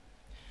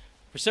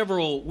For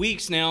several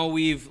weeks now,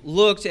 we've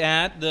looked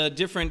at the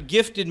different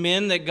gifted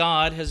men that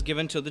God has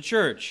given to the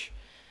church.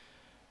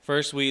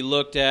 First, we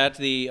looked at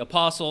the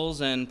apostles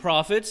and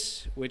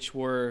prophets, which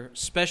were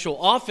special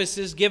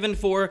offices given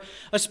for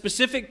a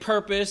specific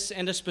purpose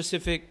and a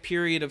specific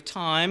period of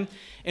time.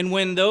 And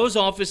when those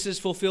offices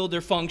fulfilled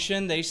their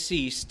function, they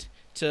ceased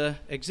to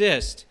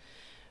exist.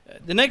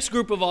 The next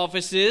group of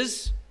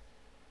offices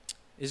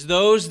is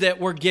those that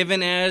were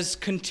given as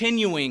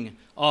continuing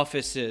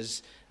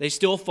offices. They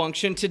still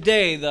function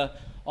today, the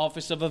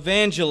office of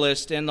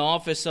evangelist and the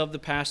office of the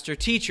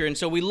pastor-teacher. And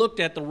so we looked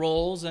at the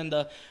roles and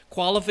the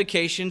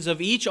qualifications of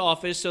each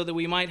office so that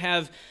we might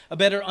have a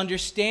better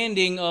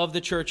understanding of the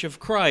Church of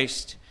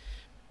Christ.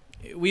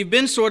 We've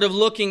been sort of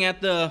looking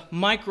at the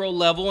micro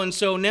level, and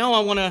so now I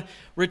want to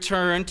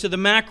return to the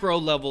macro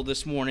level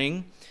this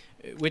morning,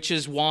 which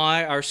is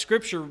why our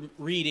scripture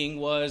reading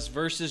was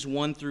verses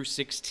 1 through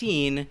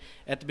 16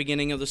 at the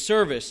beginning of the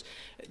service.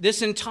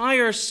 This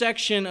entire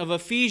section of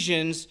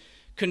Ephesians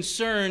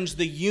concerns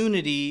the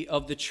unity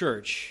of the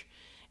church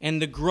and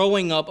the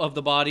growing up of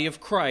the body of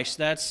Christ.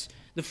 That's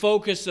the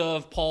focus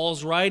of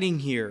Paul's writing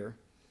here.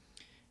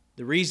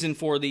 The reason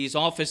for these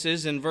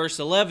offices in verse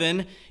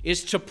 11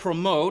 is to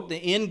promote the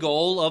end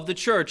goal of the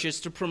church, is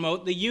to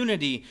promote the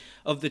unity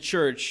of the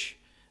church,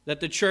 that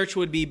the church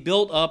would be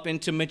built up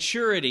into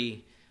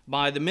maturity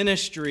by the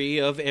ministry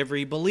of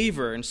every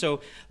believer. And so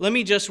let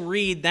me just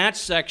read that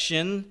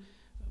section,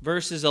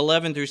 verses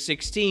 11 through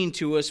 16,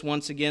 to us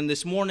once again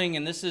this morning.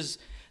 And this is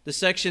the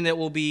section that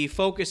we'll be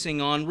focusing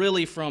on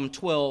really from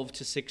 12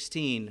 to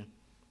 16. It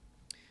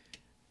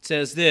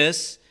says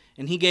this,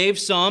 "And he gave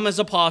some as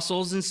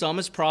apostles, and some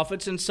as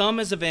prophets, and some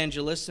as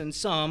evangelists, and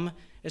some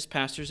as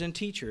pastors and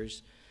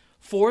teachers,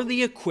 for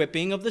the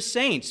equipping of the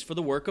saints, for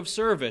the work of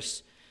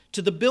service,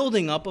 to the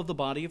building up of the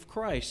body of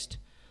Christ,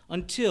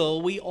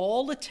 until we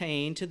all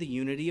attain to the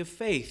unity of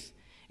faith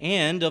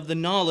and of the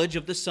knowledge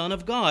of the Son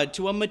of God,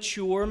 to a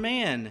mature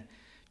man,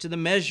 to the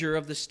measure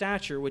of the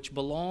stature which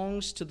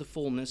belongs to the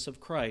fullness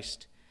of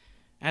Christ.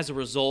 As a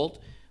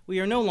result, we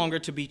are no longer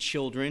to be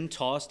children,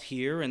 tossed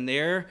here and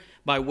there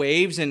by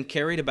waves and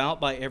carried about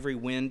by every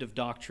wind of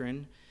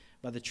doctrine,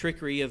 by the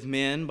trickery of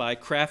men, by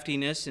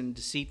craftiness and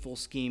deceitful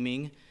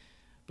scheming.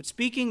 But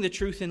speaking the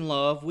truth in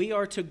love, we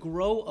are to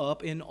grow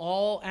up in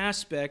all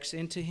aspects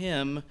into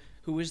Him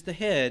who is the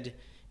head,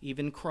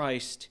 even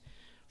Christ,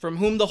 from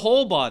whom the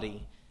whole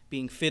body,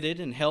 being fitted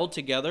and held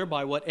together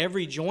by what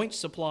every joint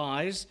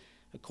supplies,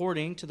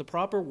 according to the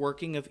proper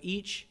working of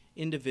each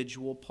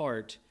individual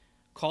part,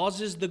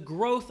 causes the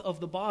growth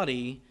of the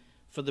body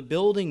for the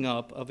building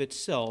up of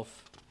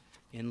itself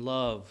in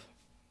love."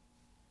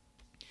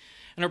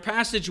 In our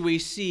passage, we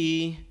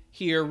see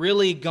here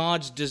really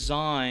God's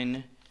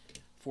design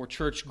for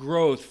church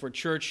growth, for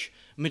church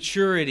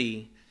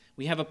maturity.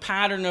 We have a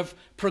pattern of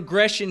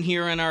progression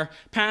here in our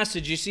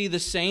passage. You see, the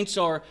saints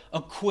are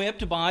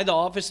equipped by the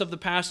office of the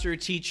pastor or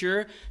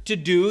teacher to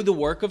do the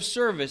work of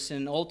service,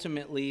 and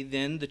ultimately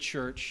then the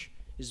church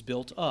is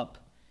built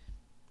up.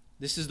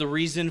 This is the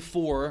reason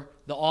for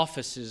the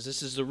offices.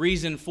 This is the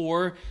reason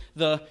for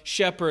the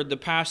shepherd, the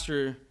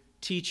pastor,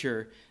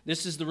 teacher.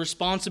 This is the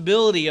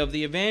responsibility of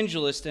the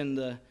evangelist and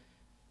the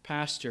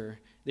pastor.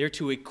 They're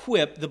to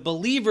equip the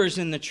believers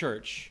in the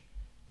church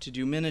to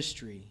do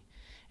ministry.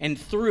 And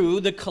through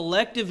the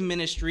collective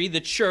ministry,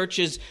 the church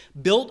is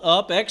built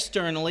up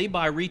externally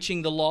by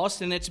reaching the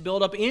lost, and it's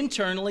built up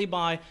internally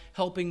by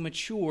helping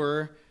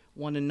mature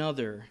one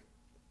another.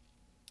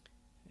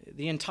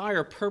 The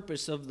entire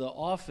purpose of the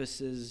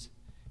offices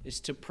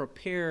is to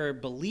prepare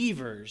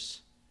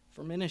believers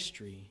for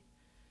ministry,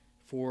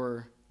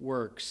 for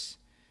works.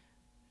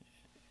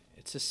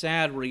 It's a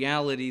sad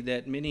reality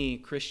that many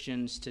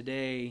Christians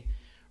today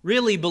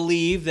really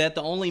believe that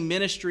the only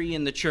ministry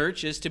in the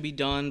church is to be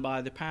done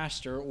by the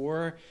pastor,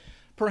 or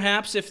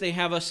perhaps if they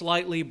have a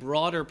slightly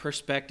broader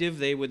perspective,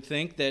 they would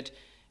think that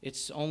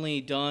it's only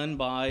done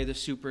by the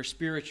super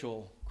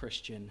spiritual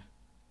Christian.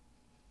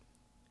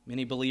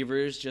 Many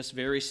believers just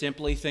very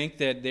simply think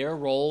that their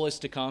role is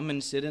to come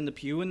and sit in the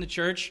pew in the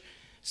church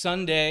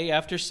Sunday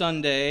after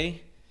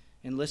Sunday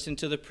and listen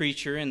to the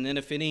preacher, and then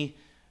if any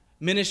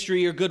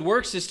ministry or good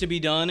works is to be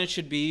done, it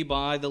should be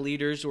by the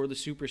leaders or the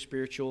super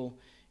spiritual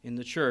in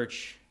the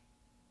church.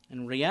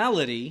 In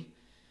reality,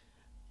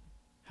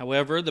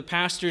 however, the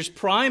pastor's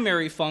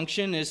primary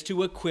function is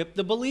to equip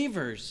the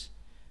believers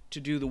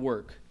to do the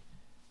work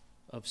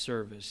of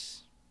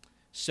service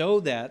so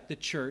that the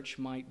church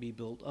might be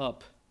built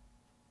up.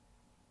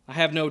 I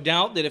have no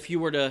doubt that if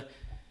you were to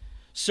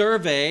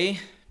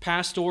survey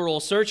pastoral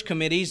search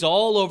committees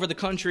all over the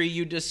country,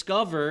 you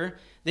discover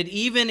that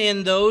even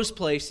in those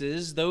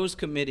places, those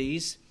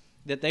committees,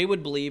 that they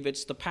would believe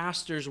it's the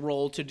pastor's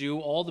role to do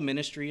all the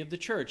ministry of the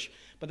church.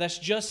 But that's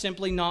just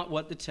simply not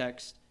what the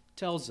text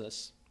tells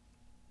us.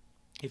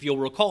 If you'll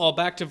recall,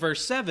 back to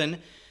verse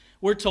 7,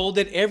 we're told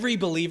that every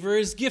believer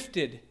is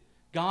gifted.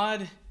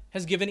 God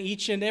has given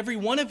each and every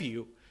one of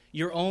you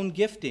your own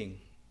gifting.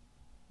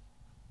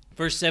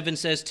 Verse 7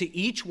 says, "To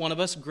each one of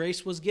us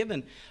grace was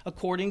given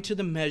according to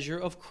the measure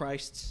of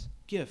Christ's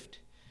gift."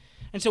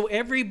 And so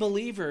every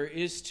believer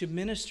is to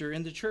minister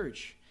in the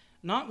church,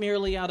 not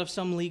merely out of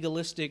some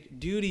legalistic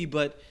duty,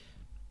 but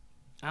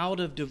out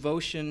of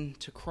devotion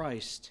to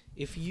Christ.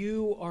 If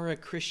you are a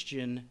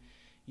Christian,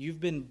 you've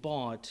been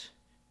bought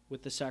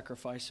with the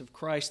sacrifice of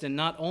Christ. And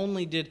not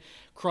only did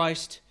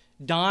Christ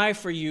die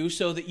for you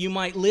so that you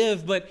might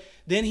live, but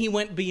then he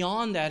went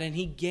beyond that and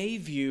he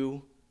gave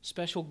you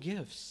special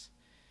gifts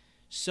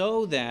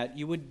so that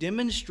you would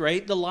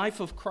demonstrate the life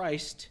of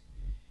Christ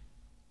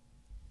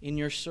in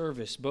your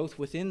service, both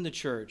within the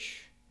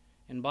church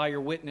and by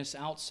your witness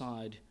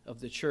outside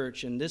of the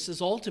church. And this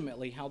is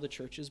ultimately how the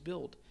church is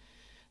built.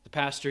 The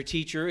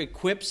pastor-teacher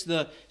equips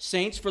the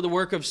saints for the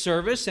work of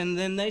service, and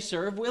then they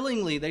serve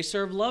willingly. They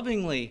serve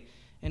lovingly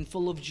and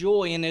full of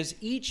joy. And as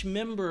each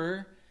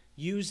member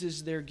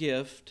uses their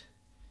gift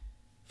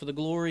for the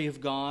glory of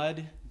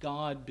God,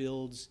 God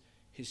builds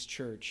his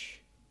church.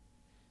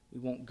 We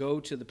won't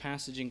go to the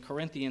passage in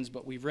Corinthians,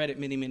 but we've read it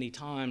many, many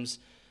times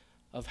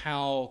of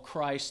how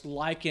Christ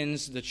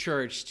likens the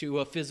church to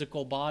a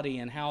physical body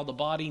and how the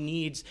body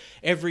needs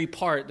every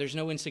part. There's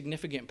no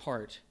insignificant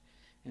part.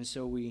 And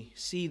so we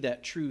see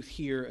that truth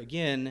here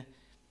again.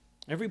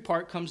 Every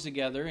part comes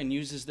together and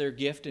uses their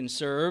gift and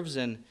serves,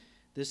 and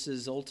this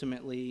is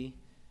ultimately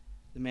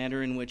the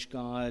manner in which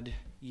God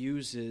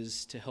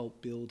uses to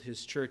help build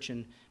his church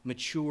and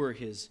mature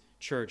his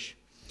church.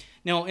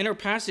 Now, in our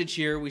passage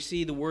here, we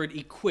see the word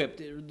equipped.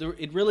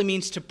 It really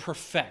means to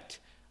perfect,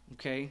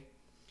 okay?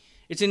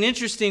 It's an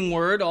interesting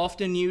word,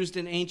 often used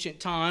in ancient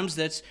times,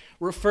 that's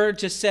referred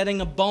to setting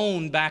a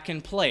bone back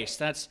in place.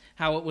 That's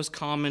how it was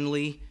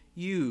commonly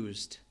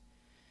used.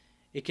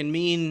 It can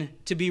mean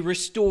to be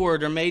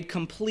restored or made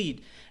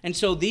complete. And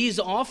so these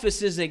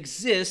offices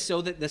exist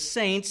so that the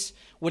saints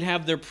would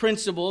have their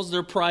principles,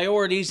 their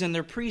priorities, and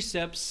their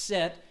precepts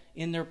set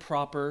in their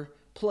proper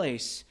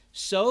place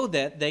so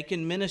that they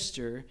can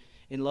minister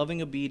in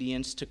loving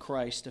obedience to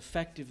Christ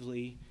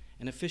effectively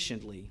and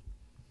efficiently.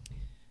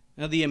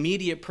 Now, the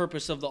immediate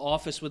purpose of the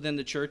office within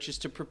the church is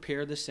to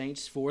prepare the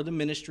saints for the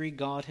ministry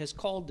God has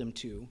called them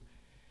to,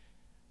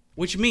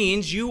 which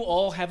means you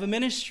all have a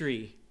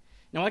ministry.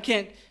 Now, I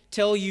can't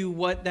tell you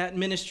what that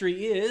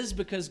ministry is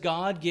because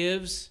God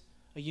gives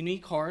a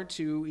unique heart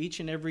to each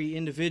and every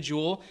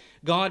individual.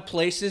 God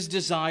places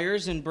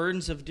desires and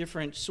burdens of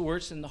different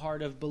sorts in the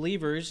heart of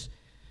believers.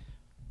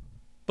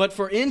 But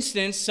for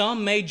instance,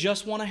 some may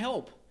just want to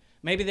help.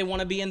 Maybe they want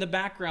to be in the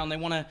background. They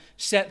want to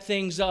set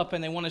things up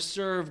and they want to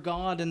serve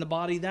God in the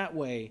body that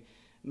way.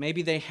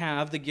 Maybe they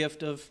have the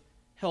gift of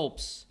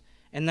helps,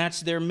 and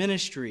that's their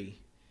ministry.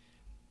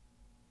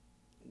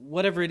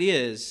 Whatever it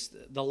is,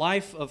 the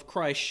life of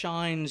Christ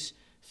shines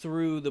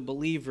through the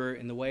believer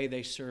in the way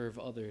they serve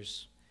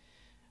others.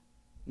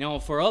 Now,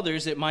 for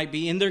others, it might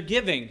be in their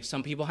giving.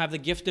 Some people have the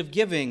gift of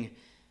giving.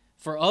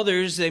 For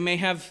others, they may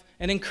have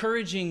an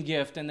encouraging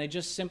gift, and they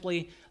just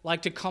simply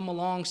like to come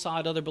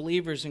alongside other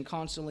believers and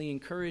constantly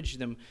encourage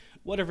them.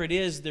 Whatever it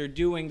is they're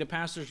doing, the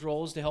pastor's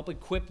role is to help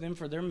equip them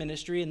for their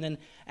ministry, and then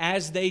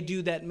as they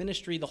do that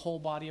ministry, the whole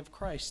body of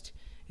Christ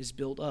is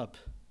built up.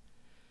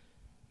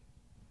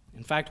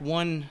 In fact,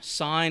 one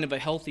sign of a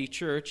healthy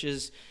church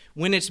is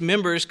when its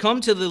members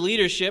come to the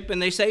leadership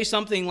and they say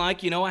something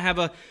like, I have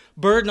a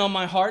burden on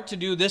my heart to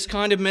do this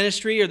kind of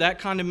ministry or that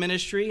kind of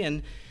ministry,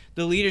 and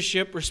the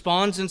leadership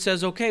responds and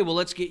says, okay, well,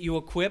 let's get you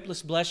equipped,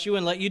 let's bless you,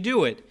 and let you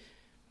do it.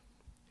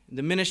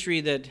 The ministry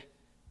that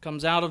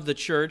comes out of the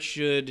church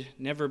should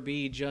never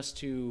be just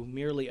to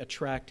merely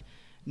attract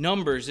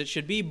numbers. It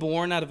should be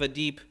born out of a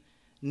deep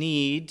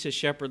need to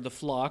shepherd the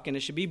flock, and it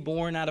should be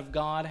born out of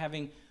God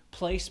having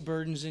placed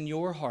burdens in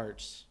your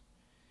hearts,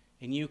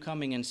 and you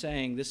coming and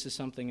saying, this is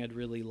something I'd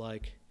really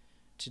like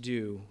to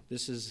do.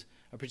 This is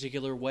a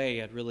particular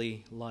way I'd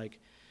really like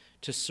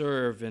to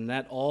serve, and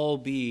that all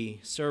be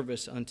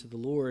service unto the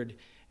Lord,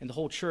 and the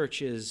whole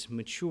church is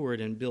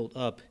matured and built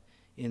up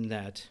in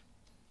that.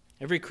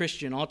 Every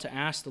Christian ought to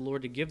ask the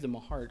Lord to give them a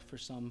heart for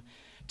some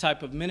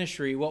type of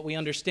ministry. What we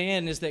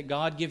understand is that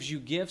God gives you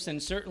gifts,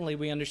 and certainly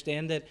we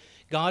understand that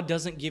God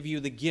doesn't give you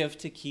the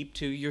gift to keep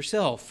to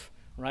yourself,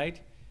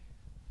 right?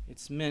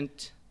 It's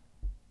meant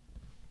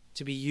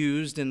to be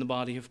used in the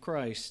body of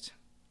Christ.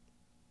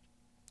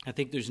 I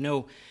think there's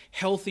no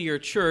healthier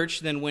church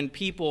than when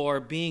people are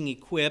being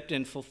equipped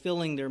and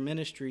fulfilling their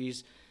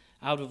ministries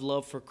out of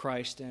love for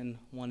Christ and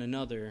one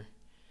another.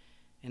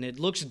 And it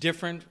looks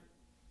different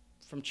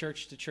from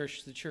church to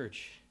church to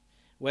church.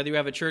 Whether you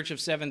have a church of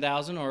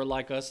 7,000 or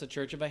like us, a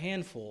church of a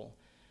handful,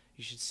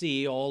 you should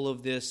see all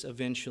of this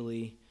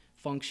eventually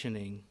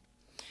functioning.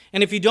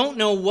 And if you don't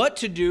know what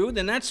to do,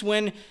 then that's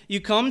when you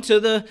come to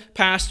the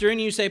pastor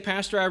and you say,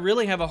 Pastor, I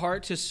really have a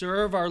heart to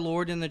serve our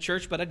Lord in the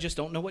church, but I just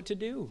don't know what to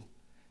do.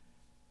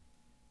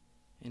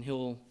 And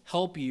he'll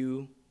help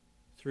you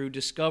through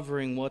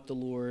discovering what the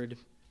Lord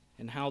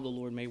and how the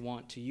Lord may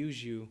want to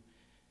use you.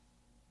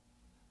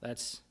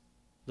 That's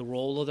the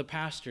role of the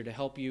pastor, to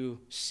help you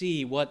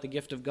see what the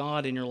gift of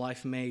God in your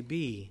life may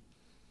be.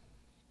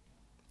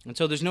 And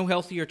so there's no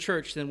healthier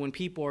church than when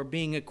people are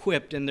being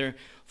equipped and they're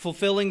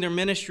fulfilling their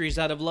ministries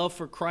out of love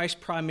for Christ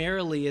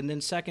primarily, and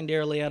then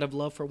secondarily out of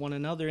love for one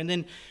another. And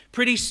then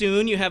pretty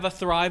soon you have a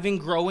thriving,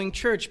 growing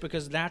church,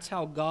 because that's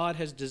how God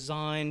has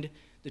designed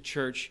the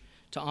church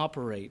to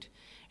operate.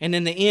 And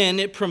in the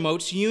end, it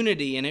promotes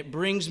unity and it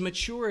brings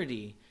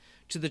maturity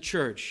to the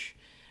church.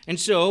 And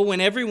so when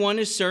everyone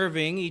is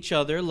serving each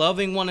other,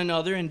 loving one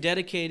another, and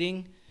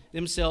dedicating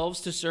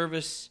themselves to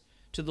service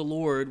to the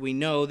Lord, we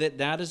know that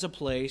that is a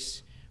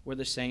place where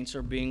the saints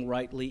are being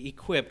rightly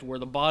equipped, where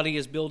the body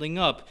is building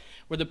up,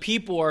 where the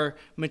people are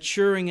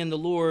maturing in the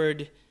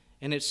Lord,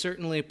 and it's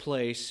certainly a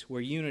place where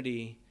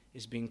unity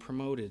is being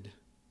promoted.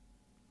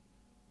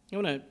 I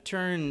want to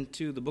turn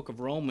to the book of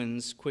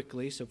Romans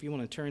quickly, so if you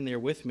want to turn there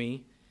with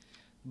me.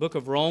 Book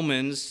of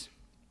Romans,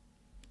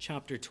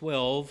 chapter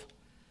 12.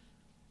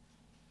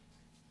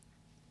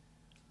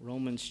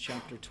 Romans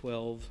chapter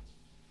 12.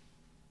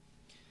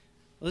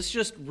 Let's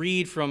just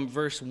read from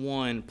verse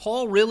 1.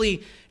 Paul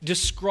really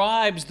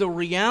describes the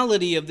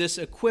reality of this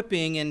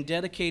equipping and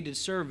dedicated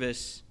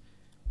service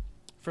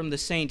from the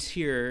saints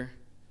here,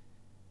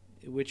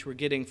 which we're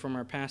getting from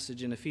our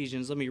passage in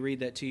Ephesians. Let me read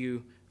that to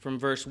you from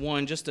verse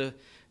 1, just a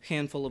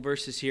handful of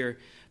verses here.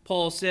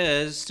 Paul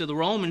says to the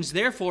Romans,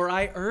 "Therefore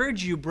I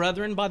urge you,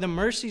 brethren, by the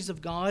mercies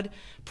of God,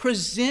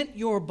 present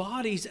your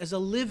bodies as a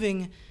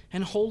living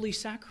and holy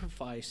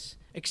sacrifice,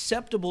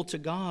 acceptable to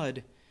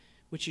God,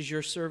 which is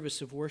your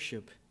service of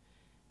worship.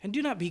 And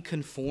do not be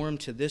conformed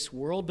to this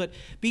world, but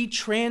be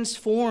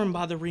transformed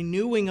by the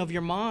renewing of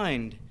your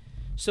mind,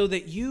 so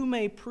that you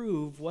may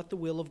prove what the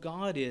will of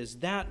God is,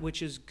 that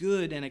which is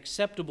good and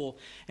acceptable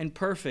and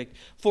perfect.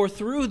 For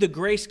through the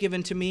grace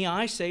given to me,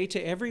 I say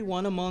to every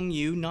one among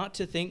you not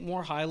to think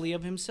more highly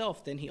of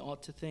himself than he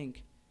ought to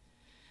think,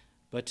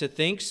 but to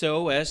think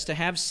so as to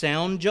have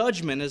sound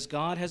judgment, as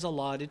God has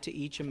allotted to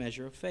each a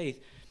measure of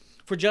faith.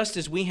 For just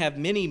as we have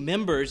many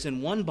members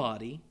in one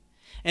body,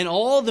 and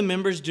all the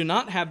members do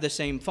not have the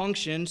same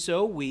function,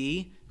 so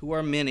we, who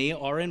are many,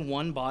 are in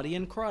one body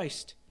in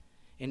Christ,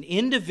 and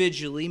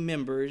individually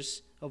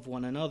members of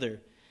one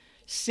another.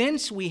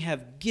 Since we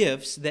have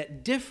gifts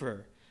that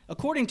differ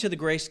according to the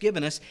grace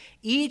given us,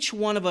 each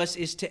one of us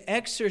is to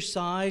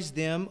exercise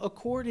them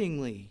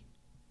accordingly."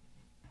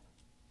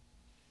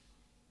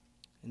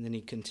 And then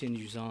he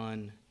continues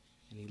on,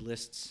 and he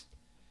lists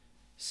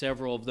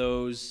several of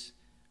those.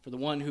 For the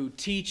one who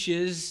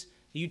teaches,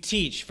 you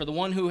teach. For the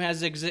one who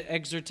has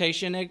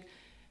exhortation,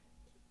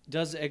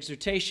 does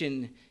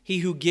exhortation. He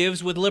who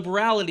gives with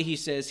liberality, he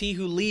says. He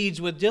who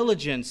leads with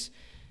diligence.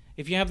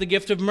 If you have the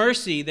gift of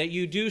mercy, that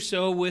you do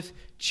so with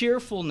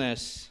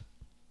cheerfulness.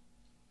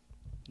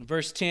 In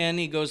verse 10,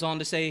 he goes on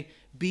to say,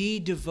 "Be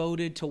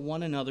devoted to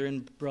one another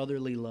in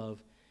brotherly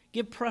love.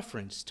 Give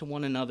preference to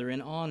one another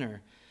in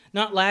honor.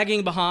 Not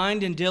lagging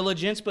behind in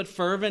diligence, but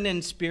fervent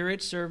in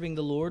spirit, serving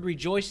the Lord,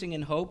 rejoicing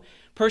in hope,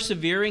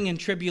 persevering in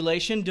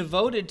tribulation,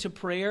 devoted to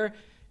prayer,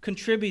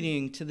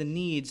 contributing to the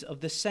needs of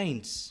the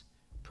saints,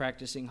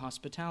 practicing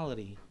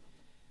hospitality.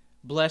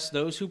 Bless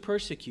those who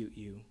persecute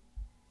you.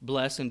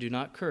 Bless and do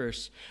not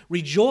curse.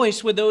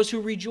 Rejoice with those who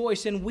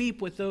rejoice, and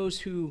weep with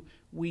those who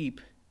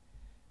weep.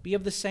 Be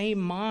of the same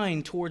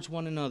mind towards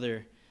one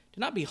another. Do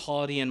not be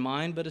haughty in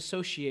mind, but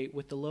associate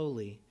with the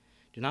lowly.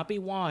 Do not be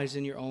wise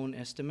in your own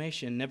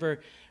estimation.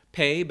 Never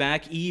pay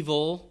back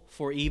evil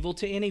for evil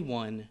to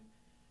anyone.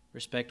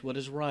 Respect what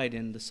is right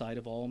in the sight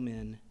of all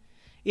men.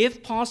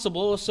 If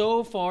possible,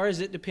 so far as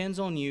it depends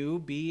on you,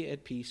 be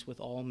at peace with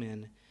all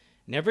men.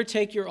 Never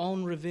take your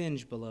own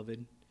revenge,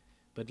 beloved,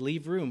 but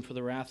leave room for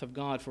the wrath of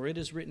God. For it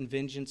is written,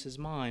 'Vengeance is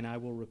mine, I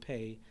will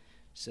repay,'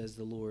 says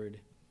the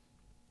Lord.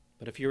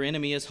 But if your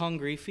enemy is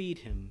hungry, feed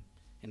him.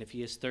 And if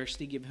he is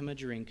thirsty, give him a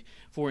drink.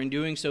 For in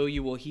doing so,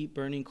 you will heap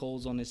burning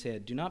coals on his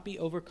head. Do not be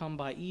overcome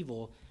by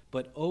evil,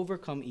 but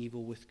overcome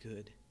evil with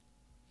good."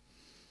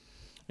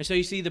 And so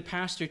you see, the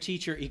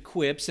pastor-teacher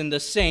equips, and the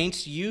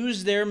saints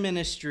use their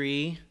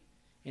ministry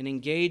and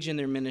engage in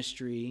their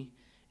ministry,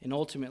 and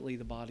ultimately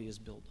the body is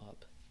built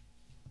up.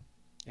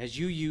 As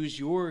you use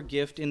your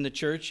gift in the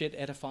church, it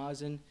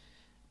edifies and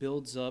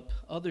builds up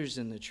others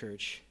in the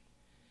church.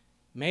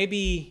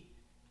 Maybe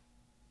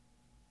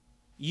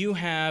you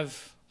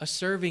have a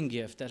serving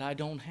gift that I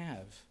don't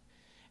have.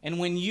 And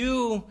when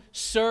you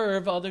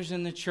serve others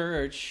in the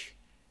church,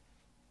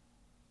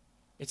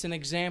 it's an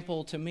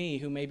example to me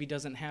who maybe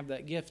doesn't have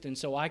that gift. And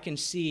so I can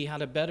see how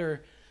to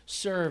better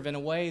serve in a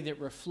way that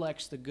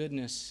reflects the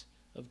goodness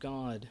of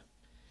God.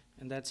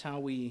 And that's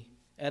how we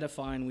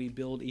edify and we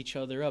build each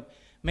other up.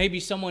 Maybe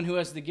someone who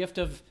has the gift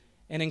of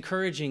an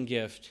encouraging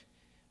gift.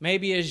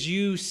 Maybe as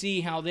you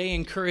see how they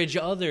encourage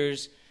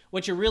others,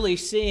 what you're really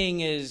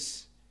seeing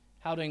is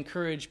how to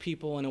encourage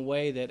people in a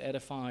way that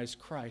edifies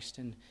Christ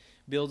and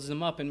builds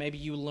them up. And maybe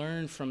you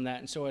learn from that.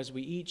 And so as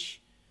we each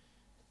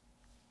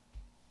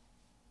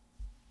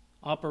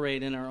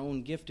operate in our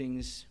own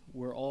giftings,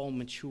 we're all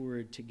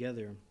matured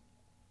together.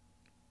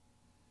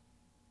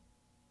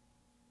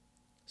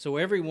 So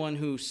everyone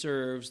who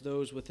serves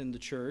those within the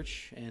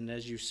church, and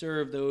as you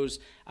serve those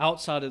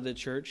outside of the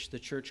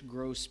church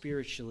grows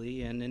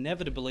spiritually, and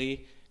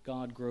inevitably,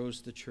 God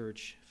grows the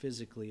church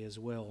physically as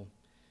well.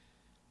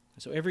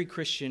 So every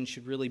Christian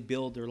should really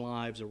build their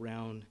lives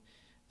around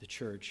the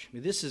church. I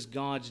mean, this is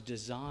God's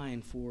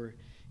design for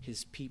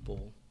his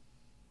people.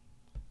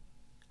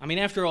 I mean,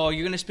 after all,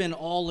 you're going to spend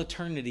all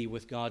eternity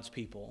with God's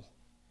people.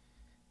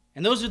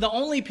 And those are the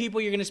only people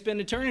you're going to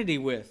spend eternity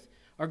with,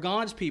 are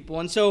God's people.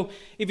 And so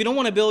if you don't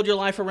want to build your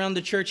life around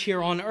the church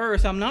here on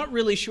earth, I'm not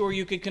really sure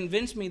you could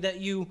convince me that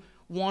you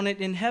want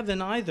it in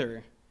heaven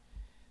either.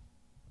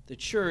 The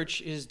church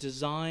is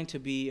designed to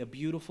be a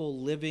beautiful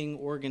living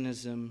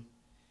organism,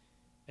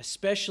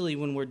 especially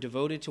when we're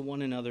devoted to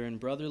one another in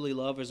brotherly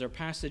love, as our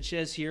passage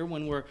says here,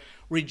 when we're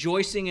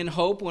rejoicing in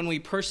hope, when we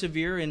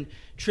persevere in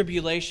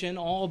tribulation,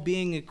 all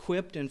being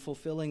equipped and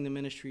fulfilling the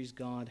ministries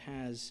God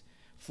has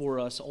for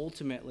us.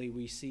 Ultimately,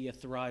 we see a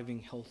thriving,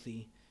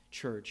 healthy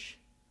church.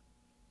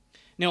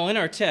 Now, in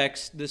our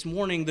text this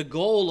morning, the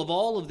goal of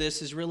all of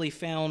this is really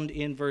found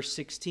in verse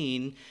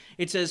 16.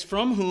 It says,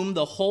 "From whom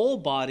the whole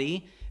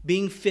body,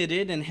 being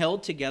fitted and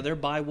held together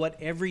by what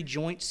every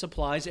joint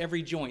supplies,"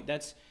 every joint,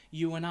 that's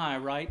you and I,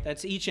 right?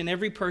 That's each and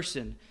every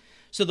person.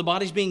 So the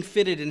body's being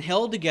fitted and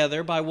held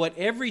together by what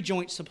every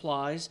joint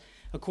supplies,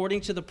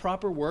 according to the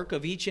proper work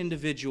of each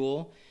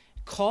individual,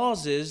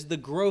 causes the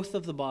growth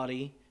of the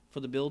body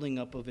for the building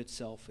up of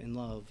itself in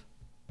love.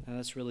 And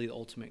that's really the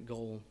ultimate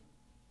goal.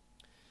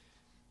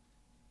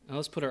 Now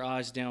let's put our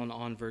eyes down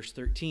on verse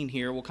 13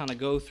 here. We'll kind of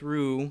go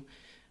through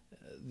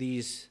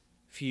these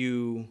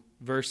few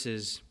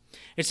verses.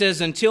 It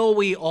says, "Until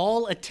we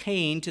all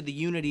attain to the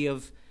unity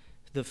of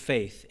the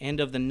faith and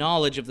of the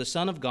knowledge of the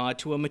Son of God,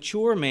 to a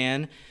mature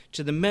man,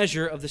 to the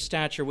measure of the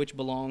stature which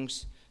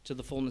belongs to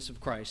the fullness of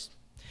Christ."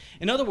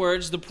 In other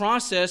words, the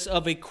process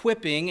of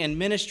equipping and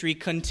ministry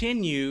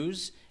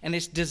continues, and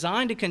it's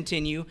designed to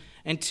continue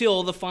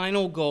until the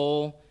final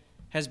goal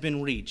has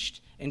been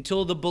reached,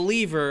 until the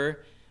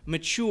believer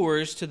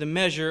matures to the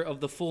measure of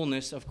the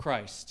fullness of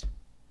Christ.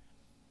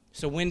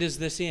 So when does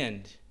this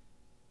end?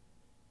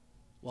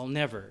 Well,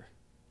 never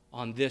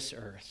on this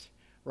earth,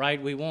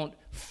 right? We won't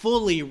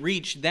fully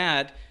reach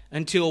that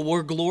until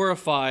we're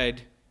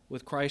glorified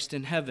with Christ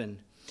in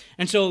heaven.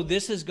 And so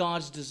this is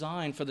God's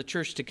design for the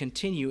church to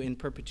continue in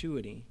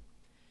perpetuity.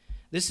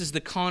 This is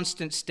the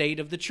constant state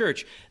of the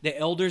church. The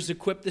elders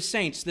equip the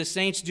saints. The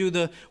saints do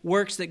the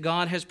works that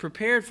God has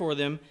prepared for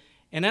them.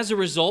 And as a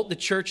result, the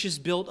church is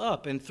built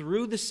up. And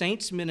through the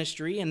saints'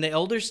 ministry and the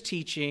elders'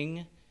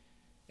 teaching,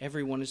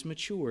 everyone is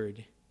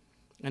matured.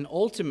 And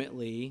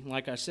ultimately,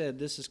 like I said,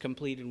 this is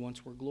completed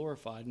once we're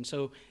glorified. And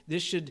so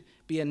this should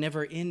be a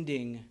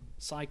never-ending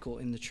cycle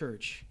in the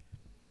church.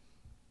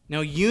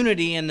 Now,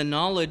 unity and the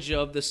knowledge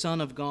of the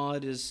Son of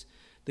God is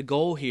the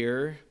goal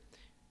here.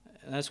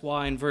 That's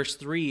why in verse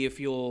 3, if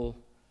you'll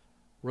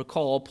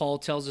recall, Paul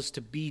tells us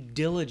to be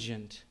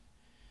diligent,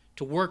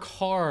 to work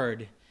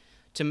hard,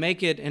 to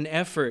make it an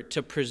effort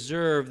to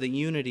preserve the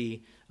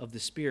unity of the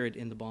Spirit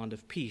in the bond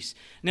of peace.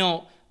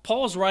 Now,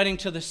 Paul's writing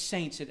to the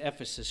saints at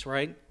Ephesus,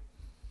 right?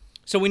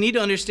 So we need to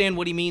understand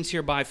what he means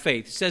here by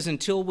faith. It says,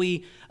 until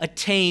we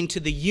attain to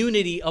the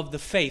unity of the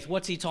faith.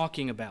 What's he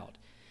talking about?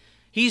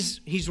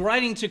 He's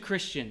writing to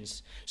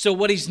Christians. So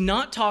what he's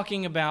not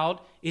talking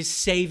about is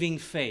saving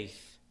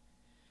faith.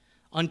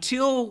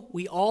 Until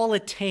we all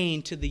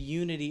attain to the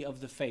unity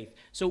of the faith.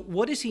 So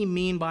what does he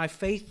mean by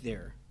faith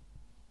there?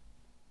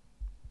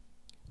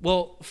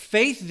 Well,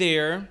 faith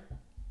there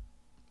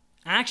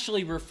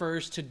actually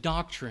refers to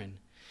doctrine.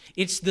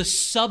 It's the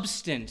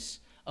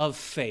substance of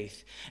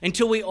faith.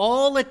 Until we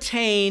all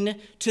attain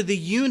to the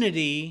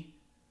unity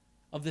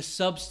of the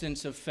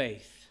substance of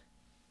faith.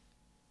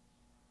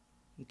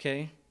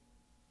 Okay?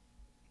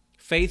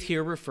 Faith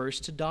here refers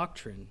to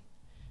doctrine.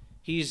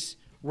 He's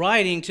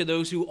writing to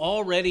those who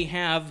already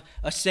have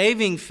a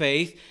saving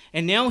faith,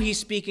 and now he's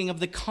speaking of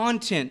the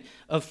content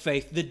of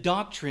faith, the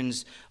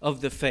doctrines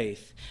of the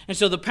faith. And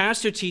so the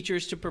pastor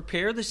teaches to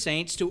prepare the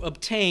saints to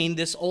obtain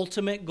this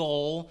ultimate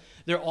goal.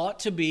 There ought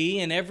to be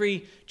in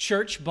every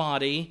church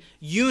body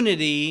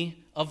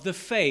unity of the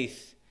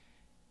faith,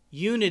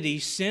 unity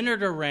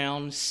centered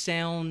around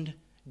sound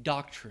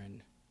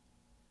doctrine,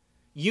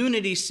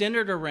 unity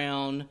centered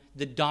around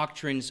the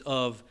doctrines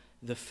of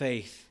the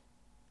faith.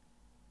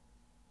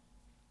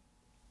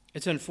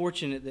 It's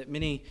unfortunate that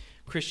many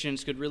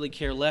Christians could really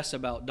care less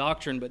about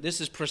doctrine, but this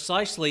is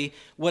precisely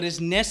what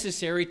is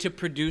necessary to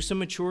produce a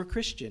mature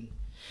Christian.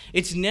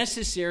 It's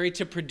necessary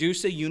to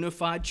produce a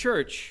unified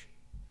church.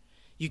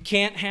 You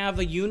can't have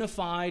a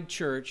unified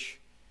church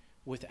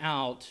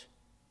without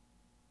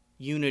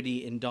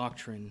unity in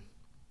doctrine.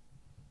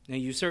 Now,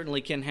 you certainly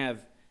can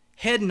have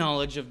head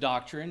knowledge of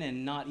doctrine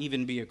and not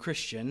even be a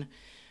Christian,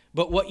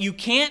 but what you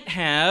can't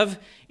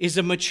have is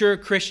a mature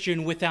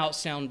Christian without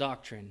sound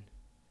doctrine.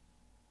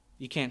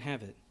 You can't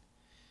have it.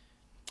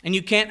 And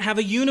you can't have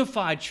a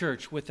unified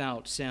church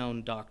without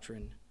sound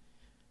doctrine.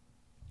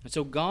 And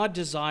so God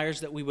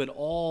desires that we would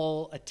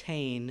all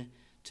attain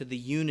to the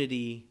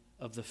unity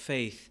of the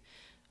faith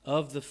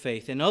of the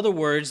faith. In other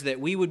words, that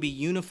we would be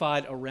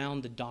unified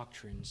around the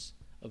doctrines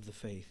of the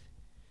faith.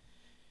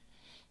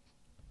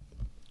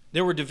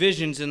 There were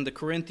divisions in the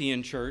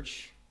Corinthian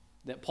church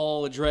that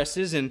Paul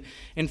addresses. And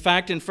in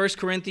fact, in 1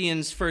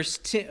 Corinthians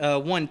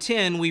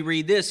 1:10, we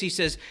read this. He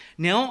says,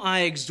 "Now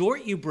I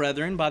exhort you,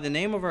 brethren, by the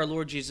name of our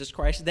Lord Jesus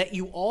Christ, that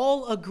you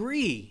all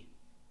agree,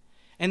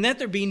 and that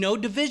there be no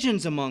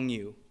divisions among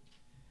you,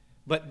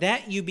 but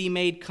that you be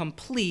made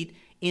complete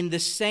in the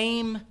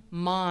same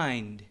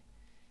mind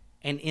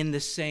and in the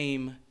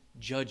same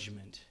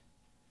judgment."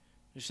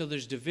 So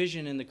there's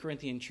division in the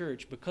Corinthian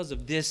church because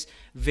of this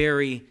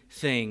very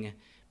thing,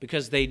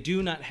 because they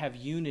do not have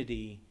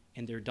unity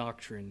in their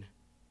doctrine.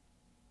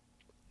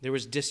 There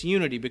was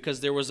disunity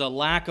because there was a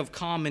lack of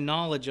common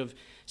knowledge of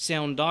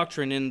sound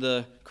doctrine in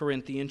the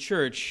Corinthian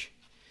church.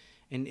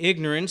 And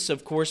ignorance,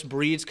 of course,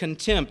 breeds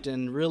contempt,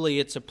 and really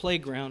it's a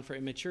playground for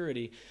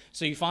immaturity.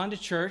 So you find a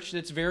church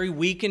that's very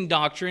weak in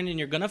doctrine, and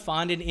you're going to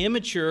find an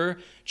immature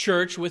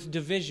church with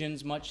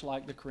divisions, much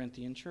like the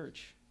Corinthian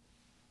church.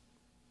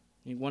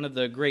 One of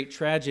the great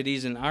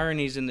tragedies and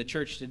ironies in the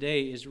church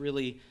today is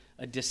really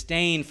a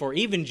disdain for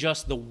even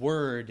just the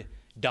word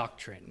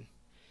doctrine.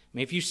 I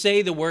mean, if you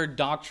say the word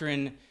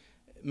doctrine,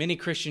 many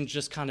Christians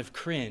just kind of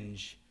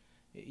cringe.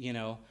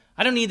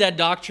 I don't need that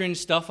doctrine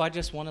stuff. I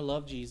just want to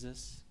love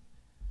Jesus.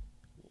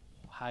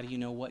 How do you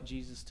know what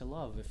Jesus to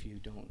love if you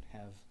don't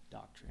have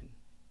doctrine?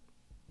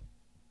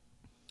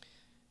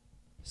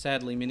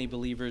 Sadly, many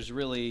believers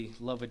really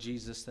love a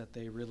Jesus that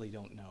they really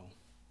don't know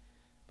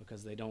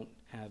because they don't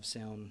have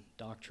sound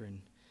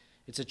doctrine.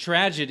 It's a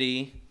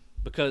tragedy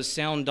because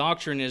sound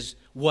doctrine is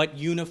what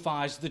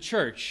unifies the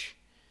church.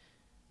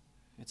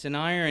 It's an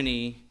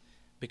irony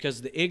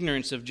because the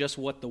ignorance of just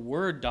what the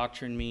word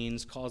doctrine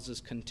means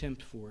causes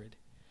contempt for it.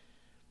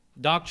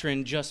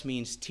 Doctrine just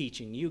means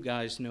teaching. You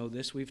guys know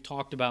this. We've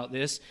talked about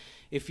this.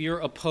 If you're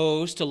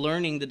opposed to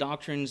learning the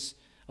doctrines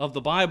of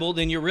the Bible,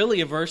 then you're really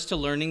averse to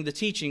learning the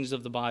teachings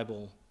of the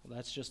Bible. Well,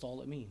 that's just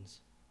all it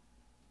means.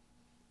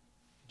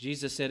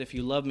 Jesus said, "If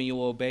you love me, you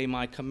will obey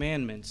my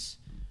commandments."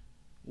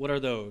 What are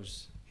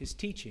those? His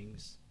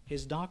teachings,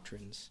 his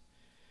doctrines.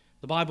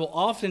 The Bible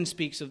often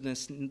speaks of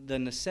this, the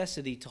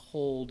necessity to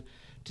hold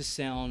to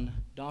sound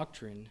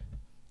doctrine.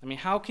 I mean,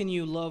 how can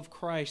you love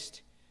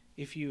Christ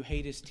if you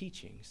hate his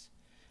teachings?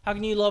 How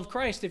can you love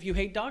Christ if you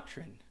hate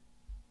doctrine?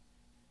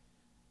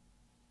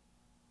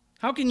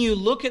 How can you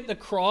look at the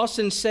cross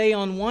and say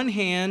on one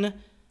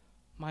hand,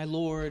 my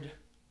Lord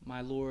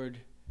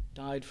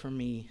died for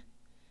me,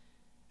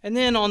 and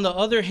then on the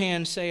other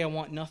hand say, I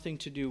want nothing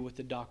to do with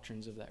the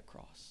doctrines of that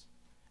cross?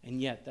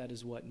 And yet that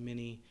is what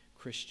many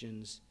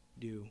Christians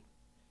do.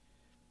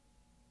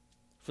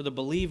 For the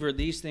believer,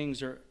 these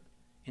things are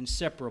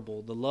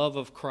inseparable, the love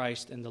of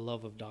Christ and the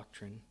love of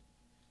doctrine.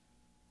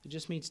 It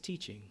just means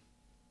teaching.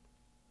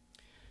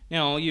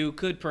 Now, you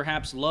could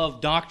perhaps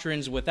love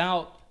doctrines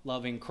without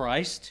loving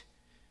Christ,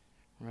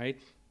 right?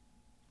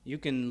 You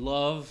can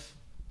love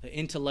the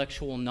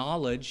intellectual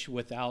knowledge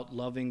without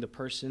loving the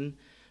person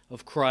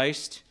of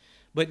Christ,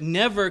 but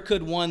never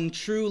could one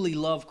truly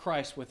love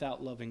Christ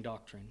without loving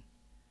doctrine.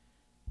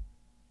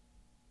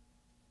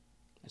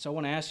 And so I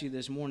want to ask you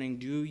this morning,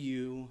 do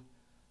you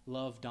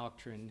love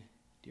doctrine,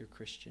 dear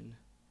Christian?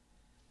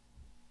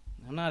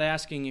 I'm not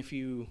asking if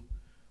you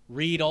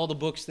read all the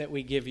books that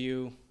we give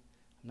you.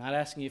 I'm not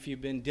asking if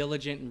you've been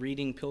diligent in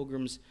reading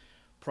Pilgrim's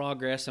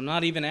Progress. I'm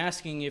not even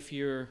asking if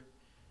you're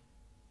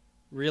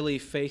really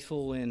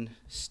faithful in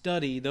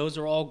study. Those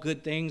are all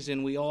good things,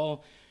 and we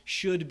all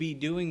should be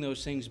doing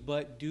those things.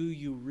 But do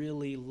you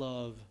really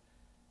love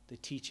the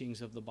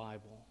teachings of the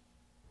Bible?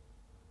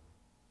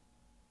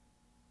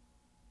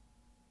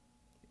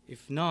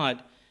 If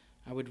not,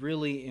 I would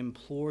really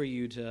implore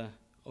you to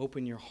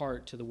open your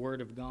heart to the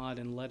Word of God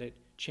and let it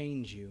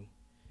change you.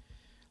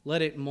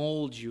 Let it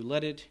mold you.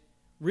 Let it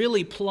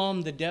really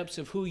plumb the depths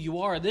of who you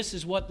are. This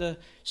is what the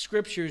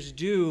Scriptures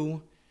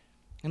do.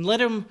 And let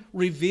them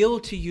reveal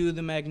to you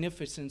the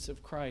magnificence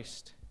of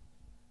Christ.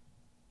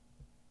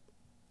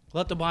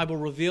 Let the Bible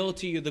reveal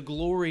to you the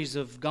glories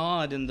of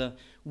God and the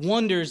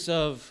wonders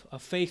of a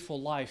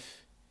faithful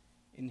life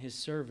in His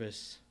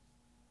service.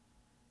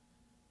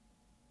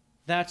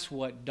 That's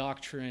what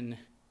doctrine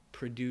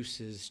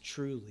produces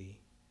truly.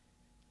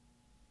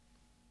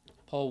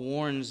 Paul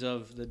warns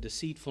of the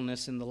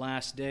deceitfulness in the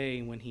last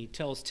day when he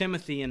tells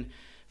Timothy in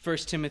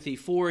 1 Timothy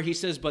 4, he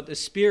says, "But the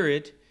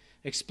Spirit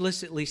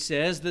explicitly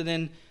says that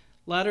in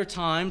latter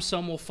times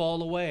some will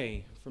fall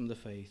away from the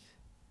faith,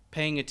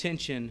 paying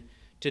attention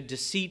to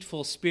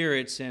deceitful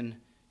spirits and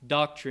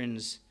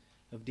doctrines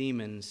of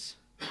demons."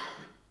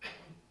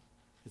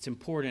 It's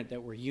important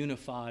that we're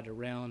unified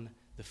around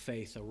the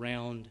faith,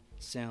 around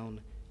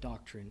sound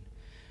doctrine.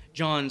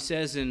 John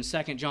says in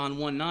 2 John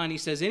 1:9, he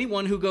says,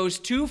 "Anyone who goes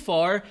too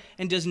far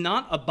and does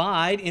not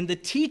abide in the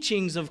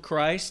teachings of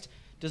Christ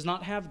does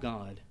not have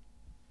God.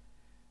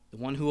 The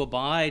one who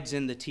abides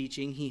in the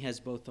teaching, he has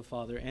both the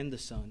Father and the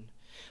Son."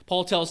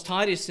 Paul tells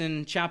Titus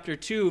in chapter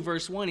 2,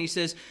 verse 1, he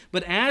says,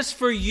 "But as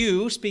for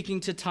you," speaking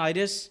to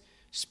Titus,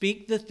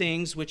 "speak the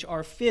things which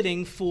are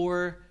fitting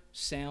for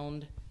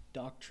sound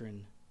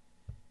doctrine.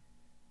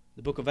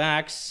 The book of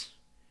Acts,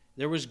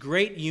 there was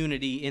great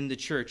unity in the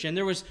church, and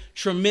there was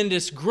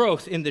tremendous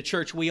growth in the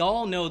church. We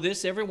all know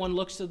this. Everyone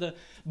looks to the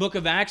book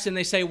of Acts and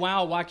they say,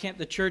 wow, why can't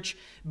the church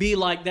be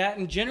like that?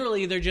 And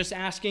generally, they're just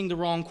asking the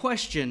wrong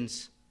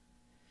questions.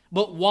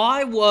 But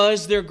why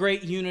was there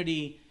great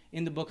unity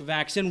in the book of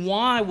Acts? And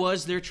why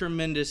was there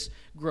tremendous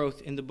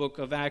growth in the book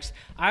of Acts?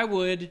 I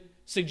would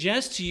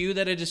suggest to you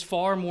that it is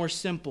far more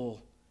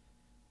simple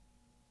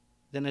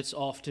than it's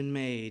often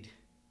made.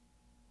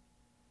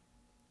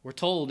 We're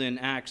told in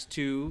Acts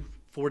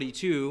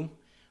 2:42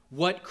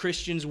 what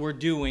Christians were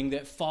doing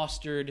that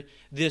fostered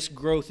this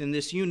growth and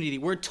this unity.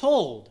 We're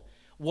told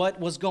what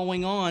was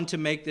going on to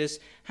make this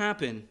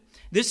happen.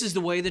 This is the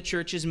way the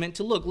church is meant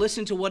to look.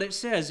 Listen to what it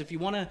says. If you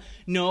want to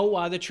know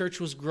why the church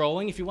was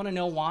growing, if you want to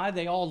know why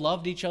they all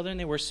loved each other and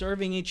they were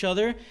serving each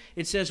other,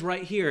 it says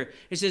right here,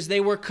 it says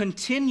they were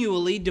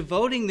continually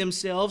devoting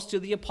themselves to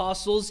the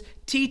apostles'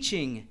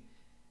 teaching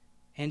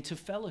and to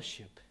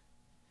fellowship,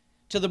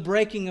 to the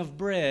breaking of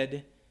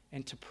bread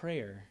and to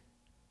prayer.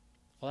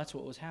 Well, that's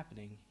what was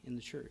happening in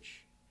the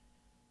church.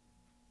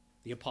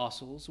 The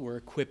apostles were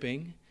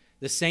equipping,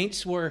 the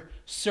saints were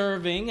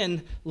serving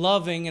and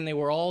loving, and they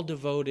were all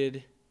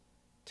devoted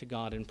to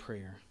God in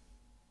prayer.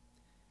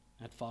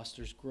 That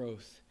fosters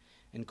growth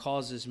and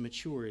causes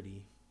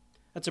maturity.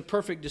 That's a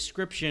perfect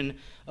description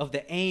of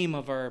the aim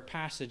of our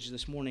passage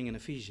this morning in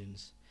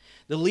Ephesians.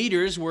 The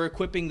leaders were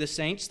equipping the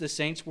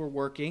saints were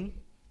working.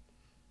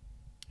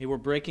 They were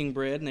breaking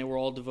bread, and they were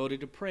all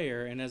devoted to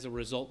prayer, and as a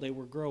result, they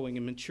were growing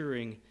and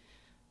maturing.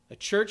 A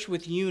church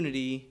with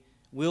unity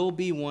will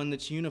be one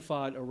that's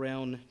unified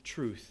around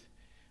truth,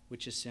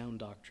 which is sound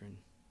doctrine.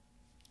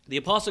 The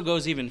apostle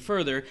goes even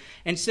further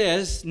and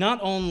says, not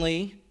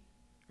only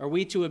are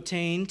we to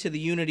obtain to the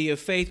unity of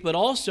faith, but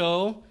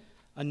also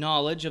a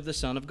knowledge of the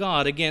Son of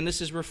God. Again,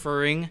 this is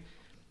referring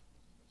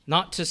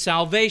not to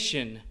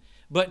salvation,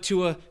 but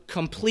to a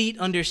complete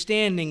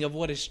understanding of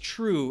what is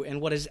true and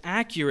what is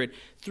accurate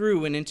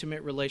through an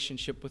intimate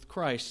relationship with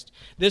Christ.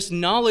 This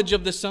knowledge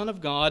of the Son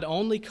of God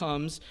only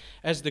comes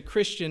as the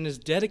Christian is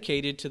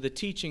dedicated to the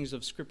teachings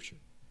of Scripture.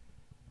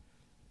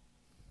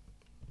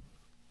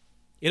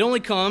 It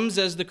only comes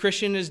as the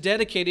Christian is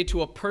dedicated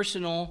to a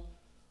personal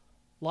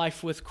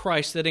life with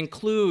Christ that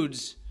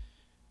includes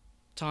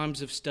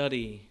times of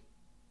study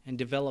and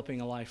developing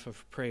a life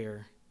of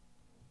prayer.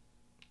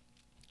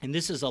 And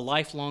this is a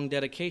lifelong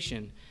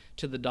dedication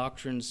to the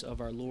doctrines of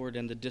our Lord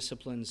and the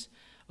disciplines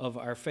of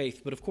our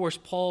faith. But of course,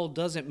 Paul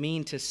doesn't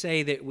mean to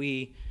say that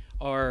we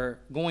are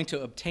going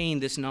to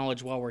obtain this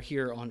knowledge while we're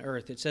here on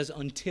earth. It says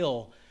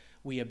until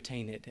we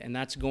obtain it, and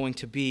that's going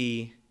to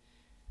be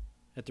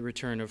at the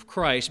return of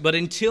Christ. But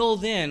until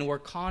then, we're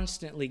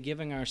constantly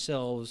giving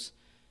ourselves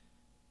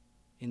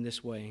in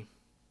this way.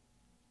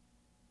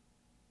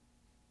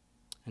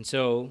 And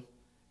so,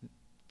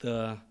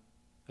 the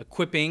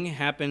equipping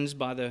happens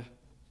by the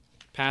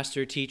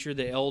pastor, teacher,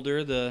 the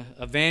elder, the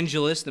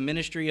evangelist. The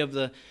ministry of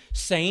the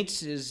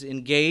saints is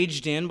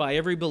engaged in by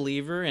every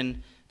believer,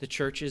 and the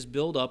church is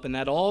built up, and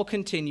that all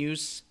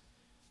continues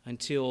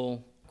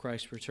until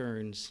Christ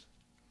returns.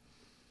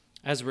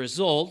 As a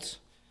result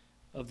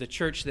of the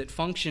church that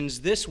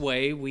functions this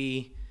way,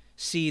 we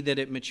see that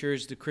it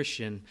matures the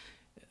Christian.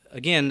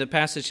 Again, the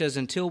passage says,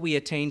 until we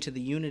attain to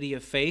the unity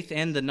of faith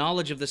and the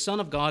knowledge of the Son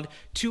of God,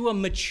 to a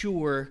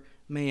mature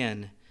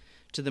man,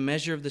 to the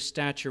measure of the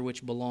stature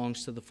which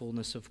belongs to the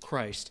fullness of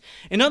Christ.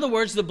 In other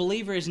words, the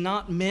believer is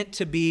not meant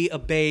to be a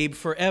babe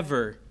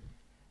forever.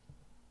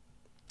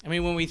 I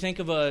mean, when we think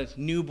of a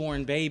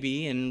newborn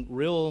baby in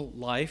real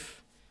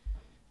life,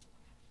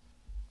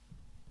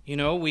 you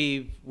know,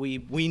 we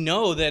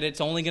know that it's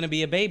only going to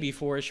be a baby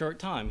for a short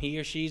time. He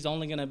or she's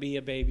only going to be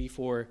a baby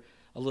for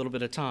a little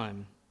bit of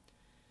time.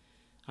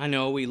 I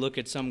know we look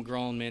at some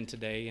grown men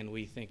today and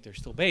we think they're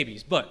still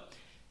babies, but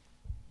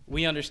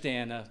we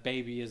understand a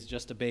baby is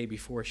just a baby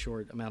for a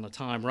short amount of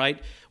time, right?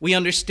 We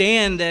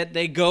understand that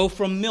they go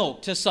from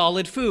milk to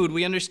solid food.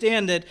 We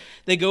understand that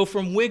they go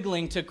from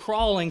wiggling to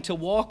crawling to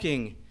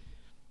walking.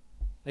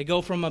 They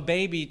go from a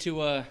baby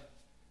to a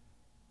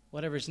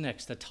whatever's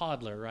next, a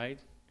toddler, right?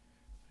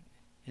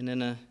 And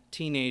then a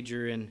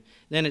teenager. And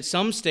then at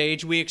some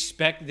stage, we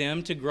expect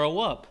them to grow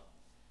up.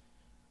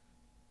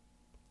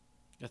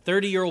 A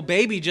 30-year-old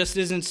baby just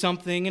isn't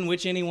something in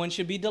which anyone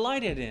should be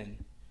delighted in.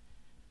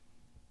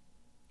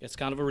 It's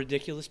kind of a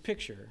ridiculous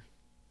picture.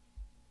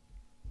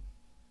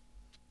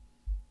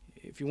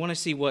 If you want to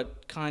see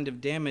what kind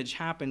of damage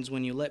happens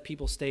when you let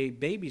people stay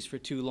babies for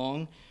too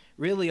long,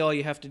 really all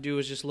you have to do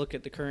is just look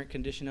at the current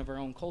condition of our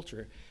own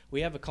culture.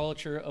 We have a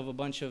culture of a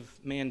bunch of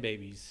man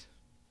babies.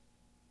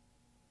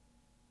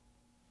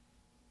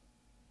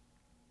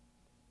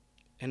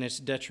 And it's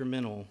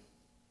detrimental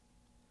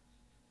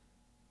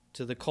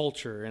to the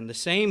culture. And the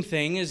same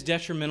thing is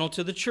detrimental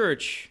to the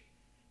church.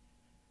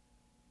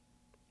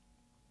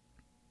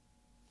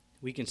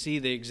 We can see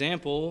the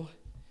example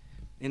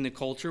in the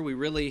culture. We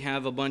really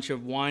have a bunch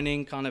of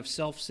whining, kind of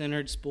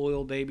self-centered,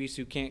 spoiled babies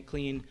who can't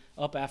clean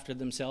up after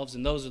themselves,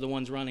 and those are the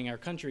ones running our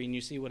country, and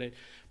you see what it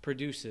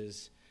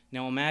produces.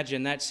 Now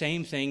imagine that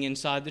same thing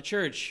inside the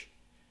church.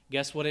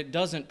 Guess what it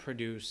doesn't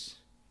produce?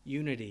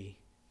 Unity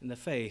in the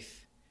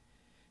faith.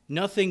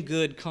 Nothing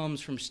good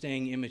comes from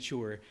staying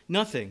immature.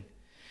 Nothing.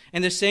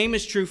 And the same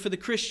is true for the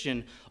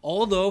Christian.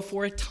 Although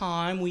for a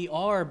time we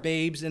are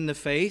babes in the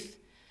faith,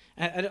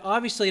 I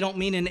obviously don't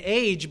mean in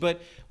age,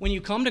 but when you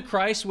come to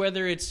Christ,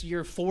 whether it's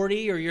you're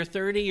 40 or you're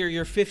 30 or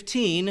you're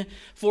 15,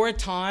 for a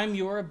time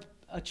you're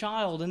a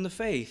child in the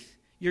faith.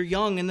 You're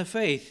young in the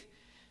faith.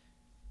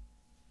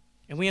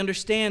 And we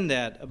understand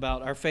that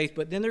about our faith,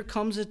 but then there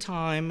comes a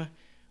time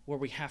where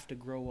we have to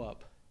grow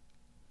up.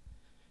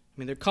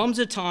 There comes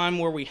a time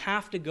where we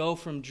have to go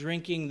from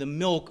drinking the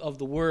milk of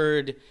the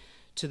Word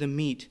to the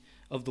meat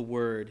of the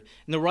Word.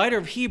 And the writer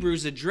of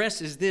Hebrews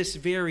addresses this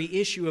very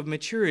issue of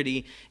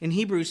maturity. In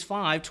Hebrews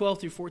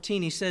 5:12 through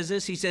 14, he says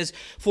this, he says,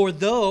 "For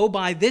though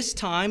by this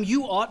time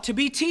you ought to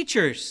be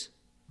teachers,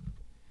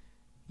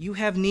 you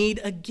have need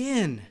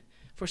again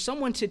for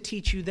someone to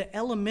teach you the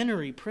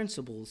elementary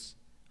principles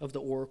of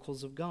the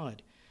oracles of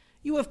God.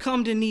 You have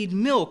come to need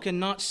milk and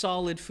not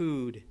solid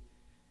food.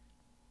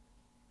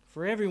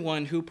 For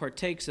everyone who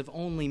partakes of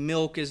only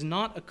milk is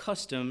not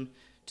accustomed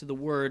to the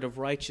word of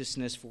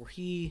righteousness, for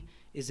he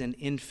is an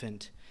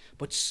infant.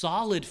 But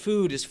solid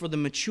food is for the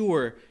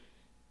mature,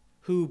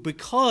 who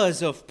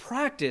because of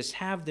practice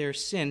have their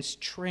sense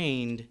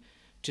trained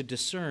to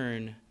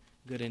discern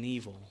good and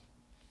evil."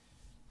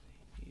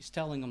 He's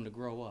telling them to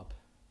grow up.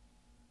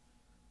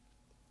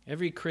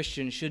 Every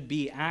Christian should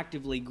be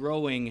actively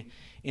growing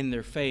in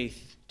their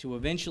faith to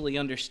eventually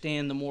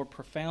understand the more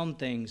profound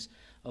things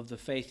of the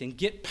faith and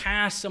get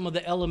past some of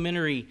the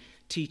elementary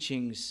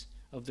teachings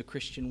of the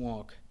Christian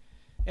walk.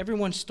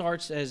 Everyone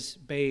starts as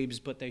babes,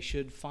 but they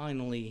should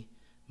finally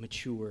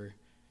mature.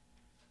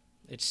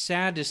 It's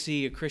sad to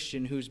see a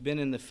Christian who's been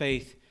in the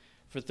faith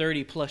for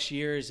 30 plus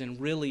years and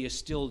really is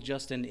still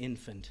just an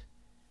infant.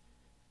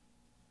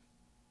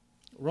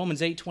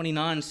 Romans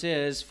 8:29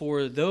 says,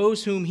 "For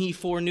those whom he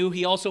foreknew,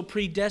 he also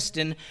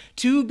predestined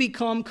to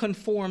become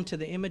conformed to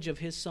the image of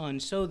his Son,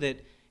 so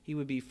that he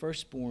would be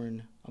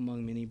firstborn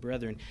among many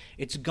brethren."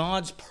 It's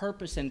God's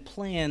purpose and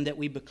plan that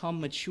we become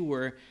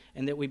mature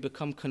and that we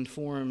become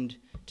conformed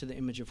to the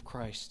image of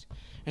Christ.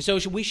 And so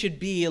we should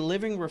be a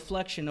living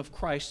reflection of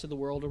Christ to the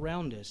world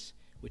around us,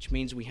 which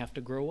means we have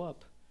to grow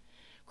up.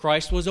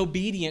 Christ was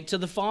obedient to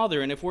the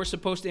Father, and if we're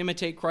supposed to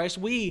imitate Christ,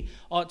 we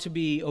ought to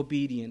be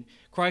obedient.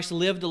 Christ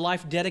lived a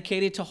life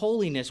dedicated to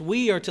holiness.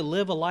 We are to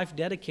live a life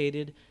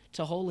dedicated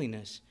to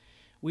holiness.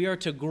 We are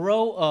to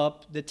grow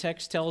up, the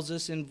text tells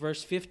us in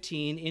verse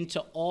 15,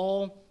 into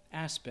all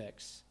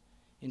aspects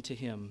into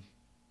Him,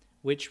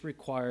 which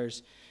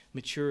requires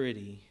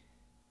maturity.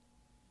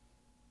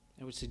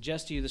 I would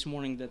suggest to you this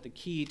morning that the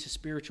key to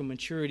spiritual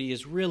maturity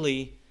is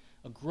really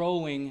a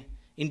growing,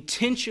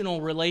 intentional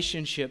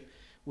relationship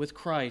with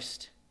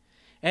Christ.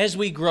 As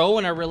we grow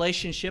in our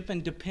relationship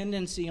and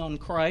dependency on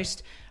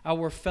Christ,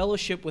 our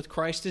fellowship with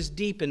Christ is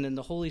deepened, and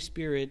the Holy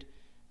Spirit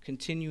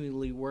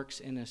continually works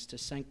in us to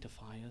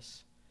sanctify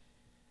us.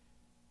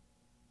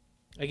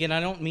 Again, I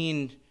don't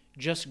mean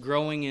just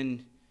growing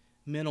in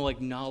mental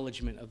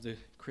acknowledgement of the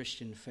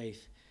Christian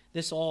faith.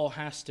 This all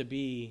has to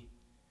be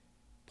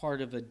part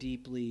of a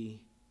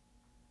deeply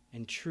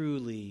and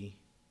truly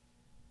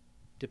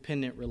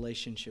dependent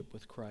relationship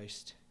with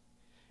Christ.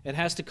 It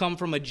has to come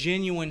from a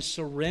genuine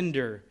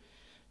surrender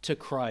to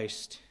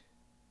Christ.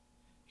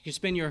 You can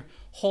spend your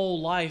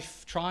whole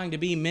life trying to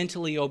be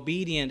mentally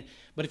obedient,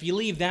 but if you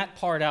leave that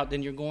part out,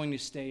 then you're going to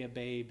stay a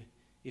babe,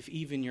 if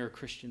even you're a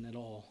Christian at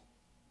all.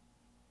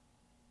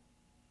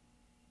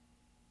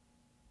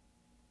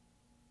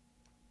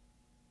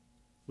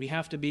 We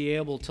have to be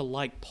able to,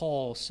 like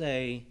Paul,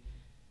 say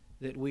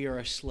that we are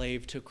a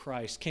slave to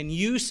Christ. Can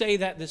you say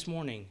that this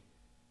morning?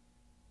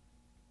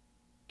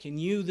 Can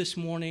you this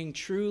morning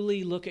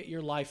truly look at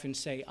your life and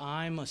say,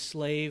 I'm a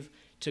slave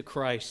to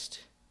Christ?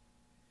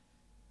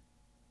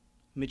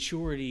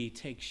 Maturity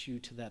takes you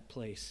to that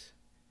place.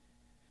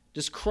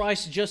 Does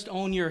Christ just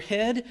own your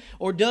head,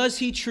 or does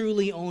He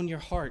truly own your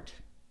heart?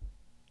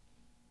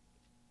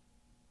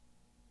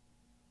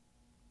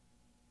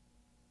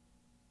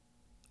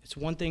 It's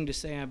one thing to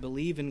say, I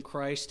believe in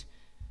Christ,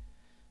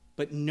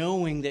 but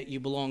knowing that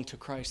you belong to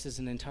Christ is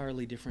an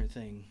entirely different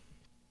thing.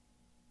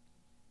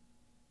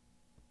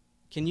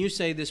 Can you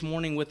say this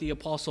morning with the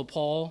Apostle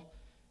Paul,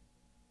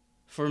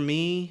 for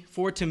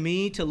to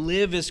me to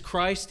live is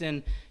Christ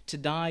and to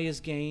die is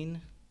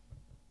gain?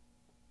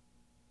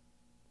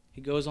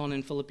 He goes on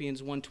in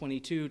Philippians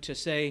 1:22 to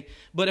say,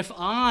 but if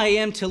I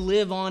am to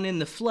live on in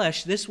the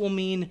flesh, this will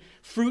mean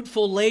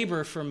fruitful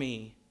labor for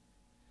me.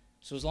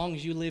 So as long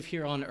as you live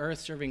here on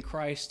earth serving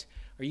Christ,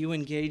 are you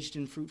engaged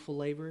in fruitful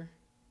labor?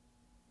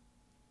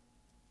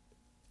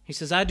 He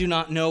says, I do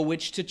not know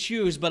which to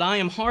choose, but I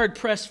am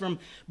hard-pressed from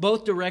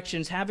both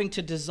directions, having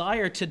to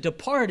desire to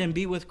depart and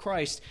be with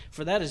Christ,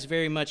 for that is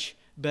very much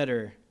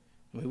better.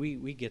 I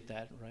mean, we get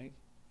that, right?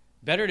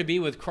 Better to be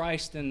with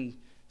Christ than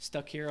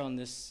stuck here on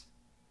this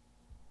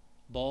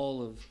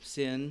ball of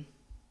sin.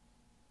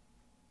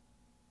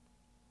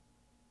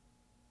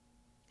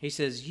 He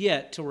says,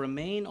 yet to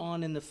remain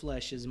on in the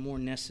flesh is more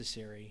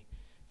necessary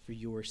for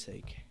your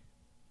sake.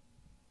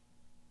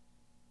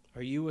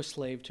 Are you a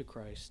slave to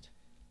Christ?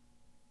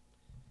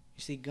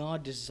 You see,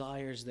 God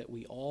desires that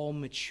we all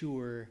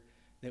mature,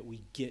 that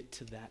we get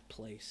to that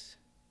place.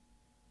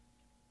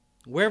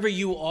 Wherever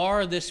you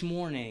are this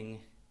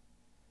morning,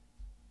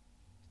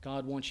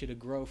 God wants you to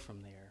grow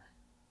from there.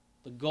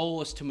 The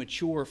goal is to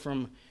mature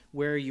from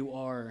where you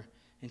are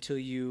until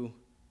you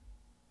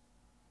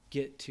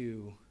get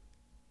to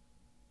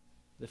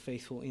the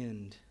faithful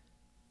end.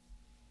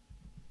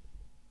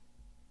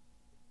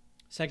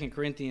 2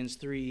 Corinthians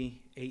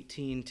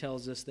 3:18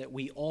 tells us that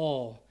we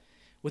all,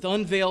 with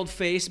unveiled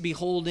face,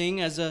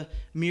 beholding as a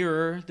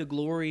mirror the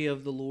glory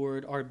of the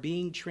Lord, are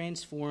being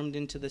transformed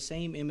into the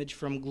same image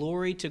from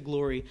glory to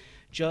glory,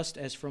 just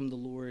as from the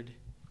Lord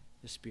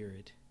the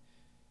Spirit.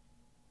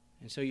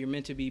 And so you're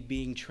meant to be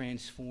being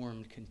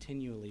transformed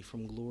continually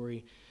from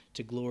glory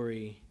to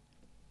glory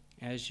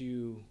as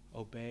you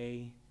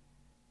obey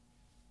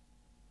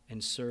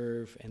and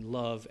serve and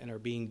love and are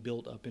being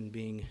built up and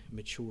being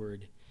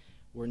matured.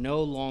 We're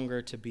no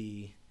longer to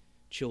be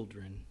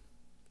children.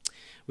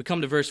 We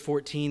come to verse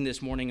 14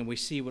 this morning and we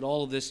see what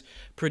all of this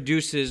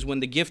produces when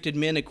the gifted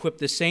men equip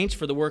the saints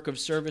for the work of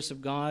service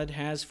of God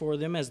has for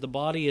them as the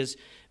body is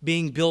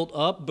being built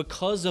up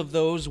because of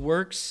those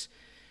works.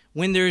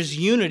 When there's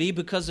unity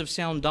because of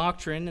sound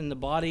doctrine and the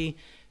body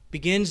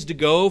begins to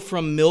go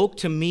from milk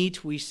to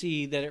meat, we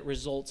see that it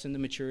results in the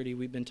maturity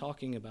we've been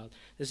talking about.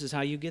 This is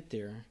how you get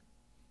there.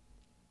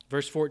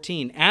 Verse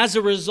 14, as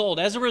a result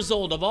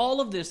of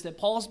all of this that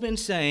Paul's been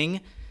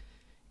saying,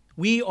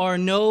 we are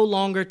no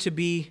longer to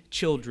be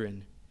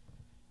children.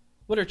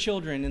 What are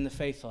children in the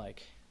faith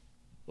like?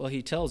 Well,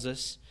 he tells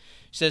us.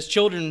 He says,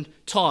 children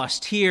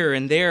tossed here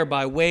and there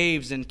by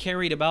waves and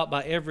carried about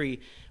by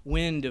every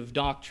wind of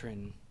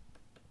doctrine,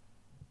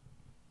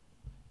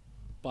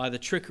 by the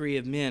trickery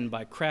of men,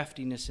 by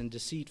craftiness and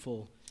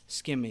deceitful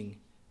scheming.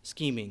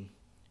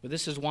 But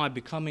this is why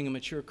becoming a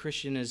mature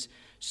Christian is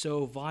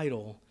so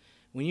vital.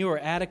 When you are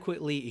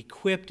adequately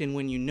equipped and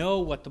when you know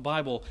what the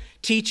Bible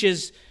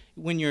teaches,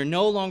 when you're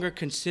no longer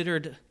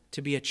considered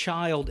to be a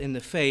child in the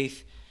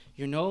faith,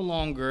 you're no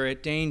longer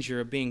at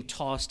danger of being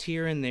tossed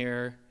here and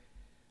there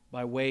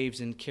by waves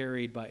and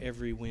carried by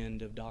every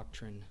wind of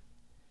doctrine.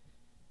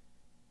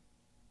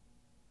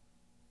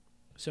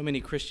 So many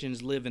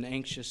Christians live an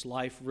anxious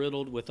life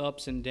riddled with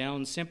ups and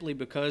downs simply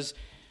because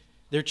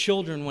they're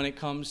children when it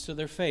comes to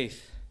their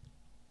faith.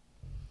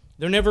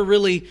 They're never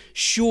really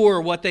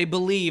sure what they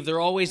believe. They're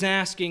always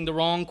asking the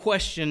wrong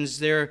questions.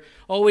 They're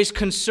always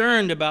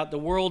concerned about the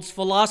world's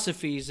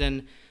philosophies,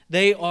 and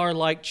they are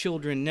like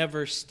children,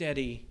 never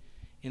steady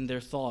in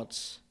their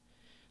thoughts.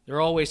 They're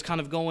always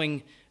kind of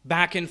going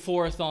back and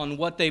forth on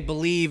what they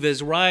believe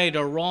is right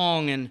or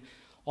wrong, and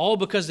all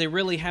because they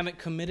really haven't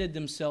committed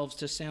themselves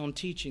to sound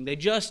teaching. They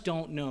just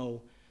don't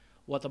know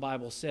what the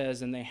Bible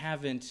says, and they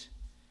haven't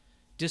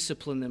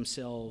disciplined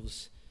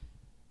themselves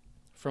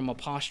from a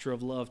posture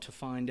of love to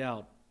find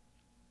out.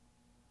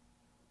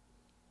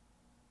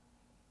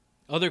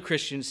 Other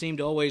Christians seem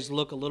to always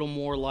look a little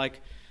more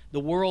like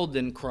the world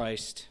than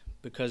Christ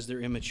because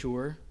they're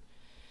immature.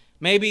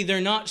 Maybe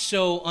they're not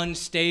so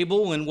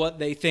unstable in what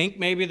they think.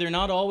 Maybe they're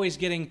not always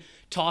getting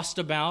tossed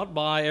about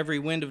by every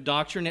wind of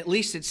doctrine. At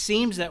least it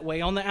seems that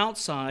way on the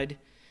outside.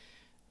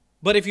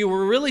 But if you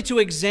were really to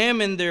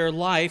examine their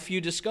life,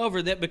 you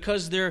discover that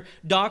because their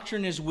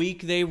doctrine is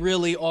weak, they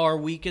really are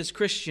weak as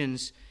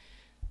Christians.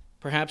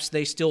 Perhaps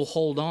they still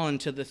hold on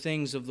to the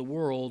things of the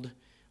world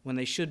when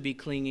they should be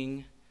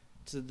clinging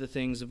to the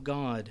things of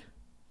God.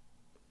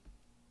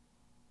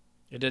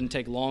 It doesn't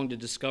take long to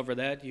discover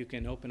that. You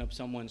can open up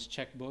someone's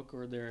checkbook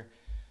or their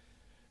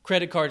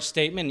credit card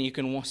statement, and you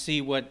can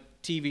see what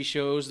TV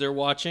shows they're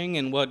watching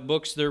and what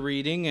books they're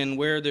reading and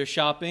where they're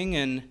shopping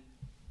and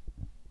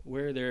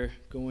where they're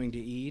going to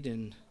eat.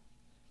 And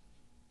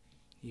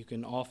you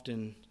can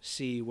often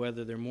see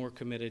whether they're more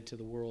committed to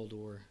the world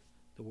or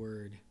the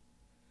Word.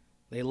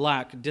 They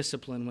lack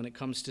discipline when it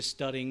comes to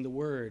studying the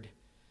Word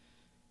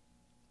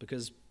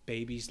because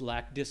babies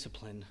lack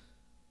discipline.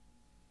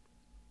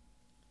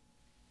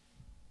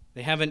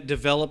 They haven't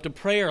developed a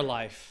prayer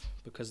life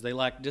because they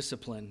lack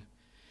discipline.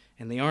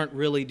 And they aren't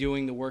really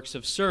doing the works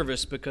of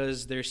service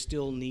because they're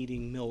still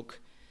needing milk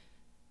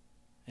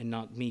and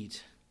not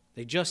meat.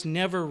 They just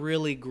never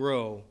really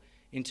grow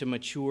into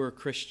mature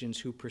Christians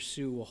who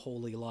pursue a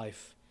holy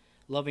life,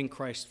 loving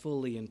Christ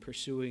fully and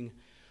pursuing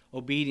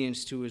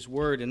obedience to His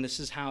Word. And this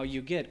is how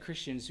you get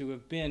Christians who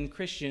have been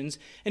Christians,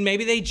 and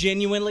maybe they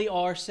genuinely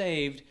are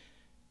saved,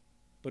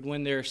 but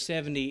when they're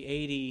 70,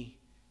 80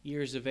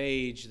 years of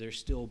age, they're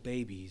still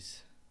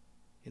babies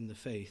in the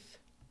faith.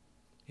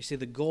 You see,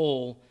 the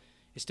goal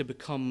is to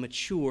become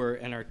mature,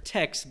 and our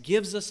text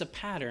gives us a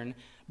pattern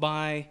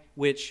by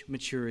which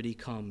maturity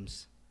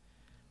comes.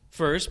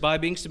 First, by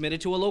being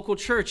submitted to a local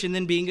church, and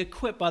then being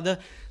equipped by the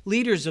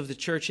leaders of the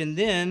church, and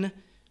then,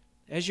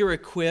 as you're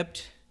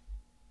equipped,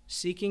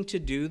 seeking to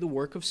do the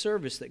work of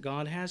service that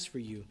God has for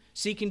you,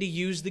 seeking to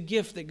use the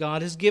gift that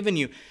God has given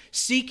you,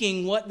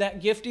 seeking what that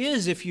gift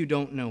is if you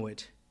don't know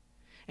it.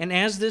 And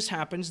as this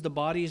happens, the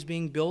body is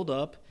being built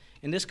up,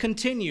 and this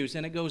continues,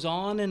 and it goes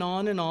on and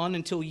on and on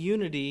until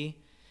unity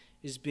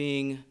is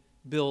being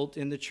built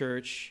in the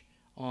church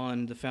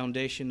on the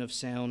foundation of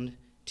sound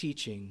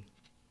teaching.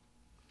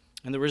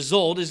 And the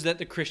result is that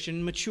the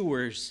Christian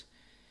matures,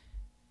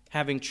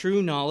 having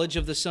true knowledge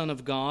of the Son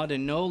of God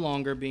and no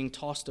longer being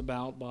tossed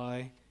about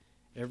by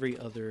every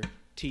other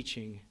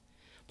teaching.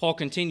 Paul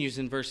continues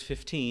in verse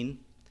 15,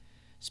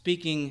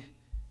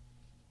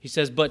 he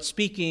says, "But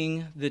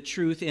speaking the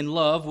truth in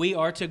love, we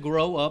are to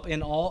grow up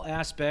in all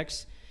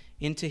aspects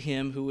into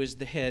Him who is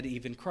the head,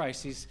 even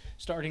Christ." He's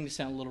starting to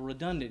sound a little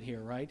redundant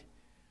here, right?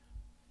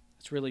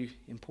 It's really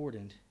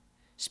important.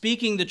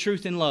 Speaking the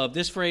truth in love.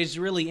 This phrase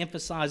really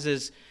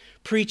emphasizes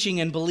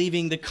preaching and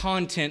believing the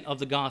content of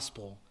the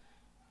gospel.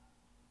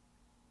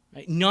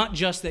 Right? Not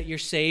just that you're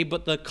saved,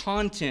 but the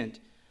content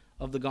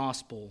of the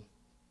gospel.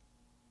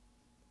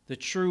 The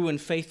true and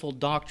faithful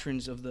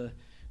doctrines of the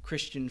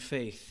Christian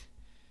faith.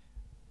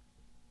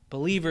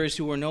 Believers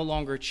who are no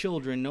longer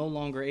children, no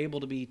longer able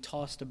to be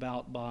tossed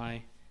about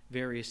by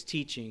various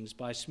teachings,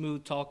 by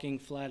smooth-talking,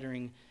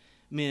 flattering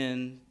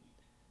men.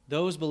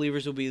 Those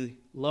believers will be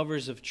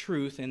lovers of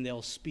truth, and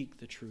they'll speak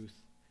the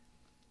truth.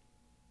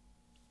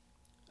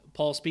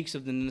 Paul speaks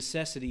of the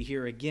necessity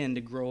here again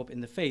to grow up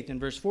in the faith. In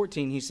verse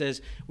 14, he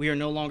says, we are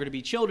no longer to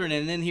be children.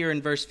 And then here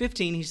in verse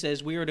 15, he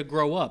says, we are to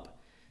grow up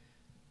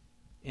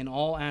in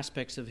all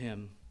aspects of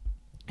Him.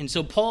 And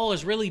so Paul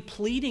is really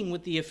pleading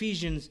with the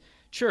Ephesians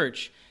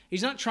church.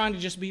 He's not trying to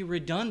just be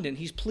redundant.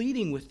 He's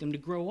pleading with them to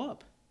grow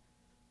up.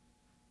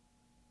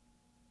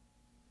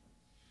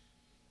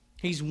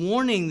 He's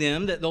warning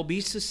them that they'll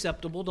be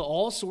susceptible to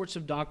all sorts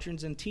of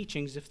doctrines and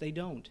teachings if they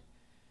don't.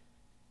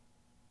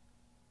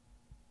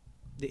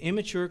 The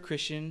immature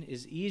Christian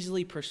is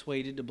easily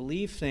persuaded to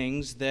believe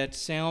things that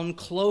sound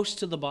close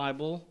to the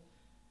Bible,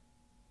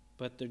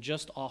 but they're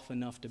just off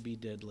enough to be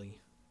deadly.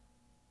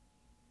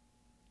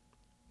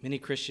 Many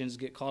Christians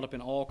get caught up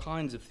in all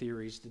kinds of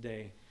theories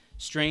today.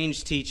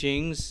 Strange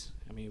teachings.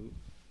 I mean,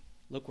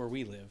 look where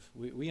we live.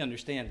 We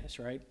understand this,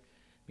 right?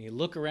 I mean,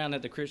 look around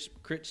at the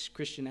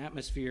Christian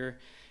atmosphere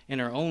in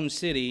our own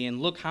city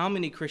and look how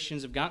many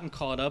Christians have gotten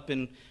caught up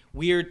in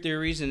weird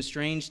theories and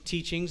strange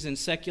teachings and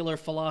secular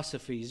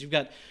philosophies. You've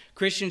got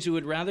Christians who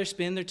would rather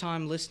spend their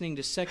time listening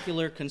to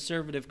secular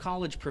conservative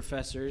college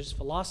professors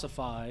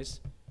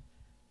philosophize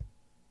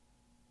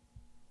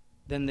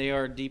than they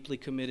are deeply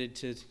committed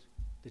to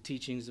the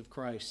teachings of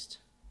Christ.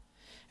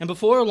 And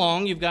before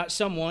long, you've got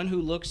someone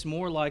who looks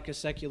more like a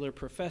secular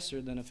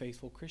professor than a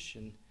faithful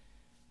Christian.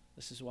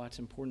 This is why it's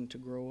important to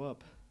grow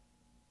up.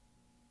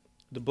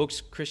 The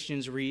books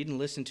Christians read and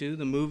listen to,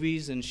 the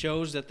movies and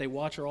shows that they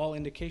watch are all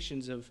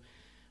indications of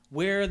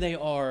where they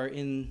are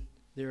in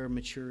their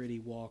maturity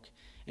walk.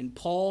 And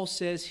Paul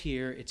says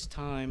here, it's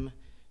time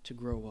to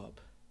grow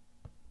up.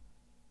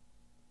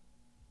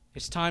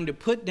 It's time to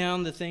put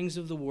down the things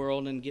of the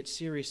world and get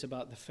serious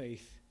about the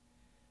faith,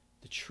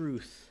 the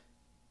truth.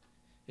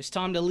 It's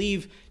time to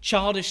leave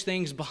childish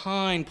things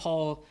behind,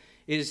 Paul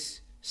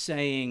is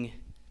saying,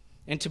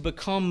 and to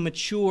become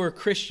mature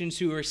Christians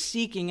who are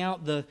seeking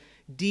out the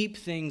deep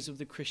things of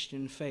the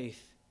Christian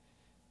faith.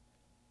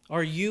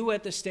 Are you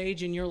at the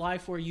stage in your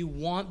life where you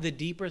want the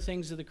deeper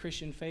things of the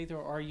Christian faith,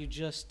 or are you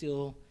just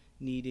still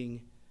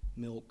needing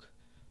milk?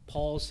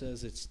 Paul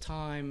says it's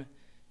time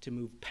to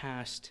move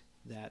past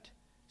that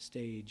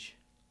stage.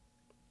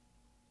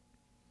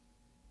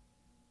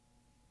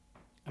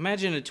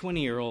 Imagine a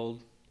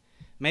 20-year-old,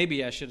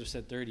 maybe I should have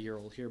said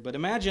 30-year-old here, but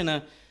imagine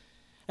an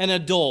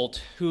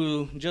adult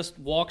who just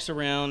walks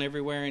around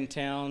everywhere in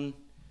town.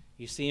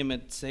 You see him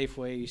at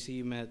Safeway, you see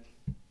him at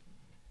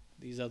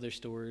these other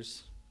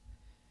stores.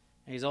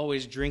 And he's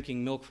always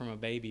drinking milk from a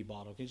baby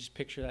bottle. Can you just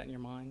picture that in your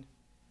mind?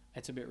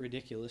 That's a bit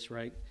ridiculous,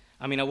 right?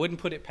 I mean, I wouldn't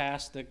put it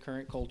past the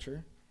current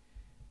culture.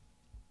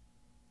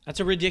 That's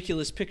a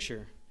ridiculous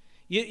picture.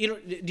 You know,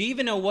 do you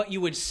even know what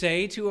you would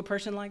say to a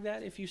person like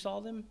that if you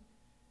saw them?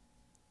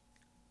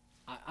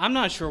 I'm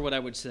not sure what I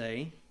would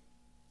say.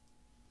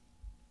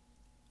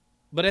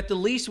 But at the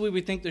least, we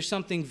would think there's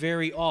something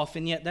very off,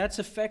 and yet that's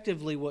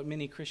effectively what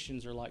many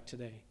Christians are like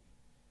today.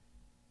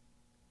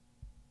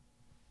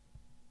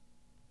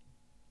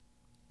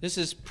 This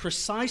is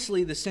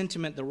precisely the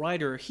sentiment the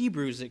writer of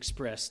Hebrews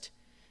expressed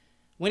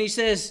when he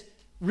says,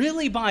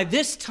 really, by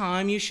this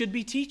time, you should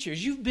be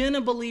teachers. You've been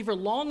a believer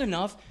long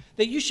enough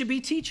that you should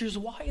be teachers.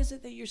 Why is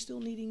it that you're still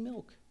needing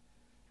milk?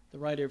 The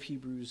writer of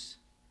Hebrews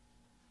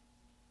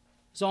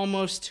is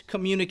almost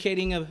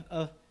communicating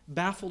a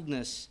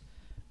baffledness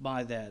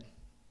by that.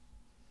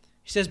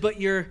 He says, but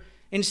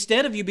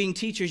instead of you being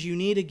teachers, you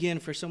need again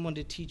for someone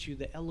to teach you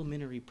the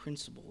elementary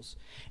principles.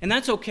 And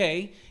that's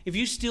okay. If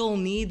you still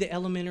need the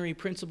elementary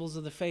principles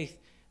of the faith,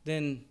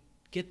 then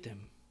get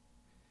them.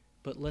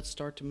 But let's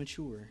start to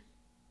mature.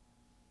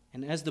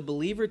 And as the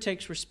believer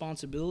takes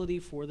responsibility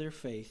for their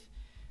faith,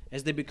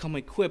 as they become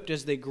equipped,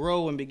 as they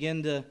grow and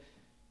begin to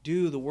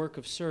do the work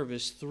of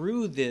service,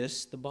 through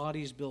this, the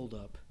bodies build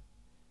up.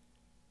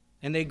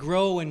 And they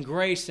grow in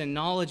grace and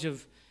knowledge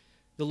of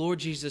the Lord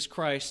Jesus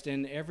Christ,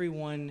 and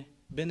everyone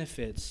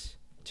benefits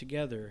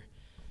together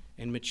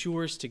and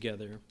matures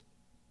together.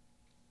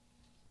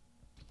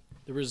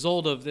 The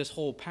result of this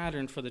whole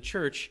pattern for the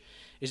church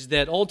is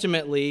that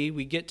ultimately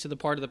we get to the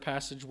part of the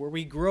passage where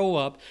we grow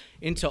up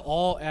into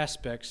all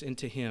aspects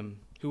into Him,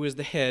 who is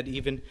the head,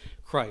 even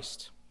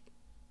Christ.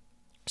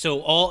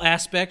 So all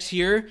aspects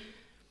here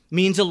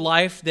means a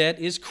life that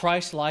is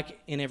Christ-like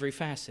in every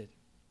facet,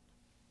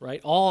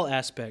 right? All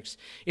aspects.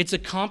 It's a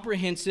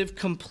comprehensive,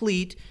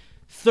 complete,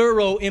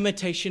 thorough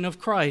imitation of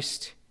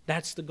Christ.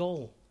 That's the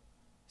goal,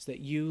 is that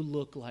you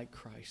look like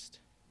Christ.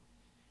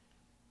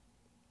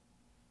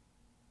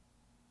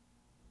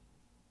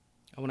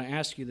 I want to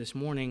ask you this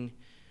morning,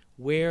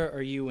 where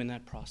are you in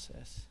that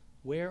process?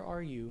 Where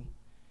are you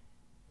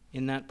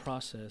in that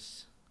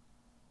process?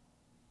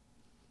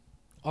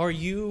 Are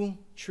you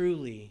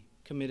truly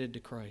committed to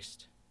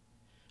Christ?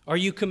 Are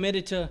you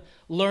committed to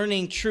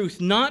learning truth,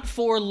 not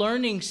for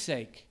learning's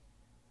sake,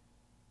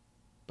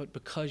 but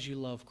because you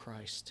love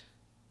Christ?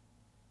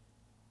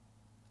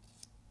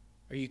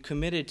 Are you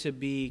committed to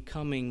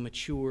becoming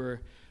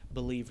mature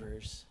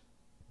believers?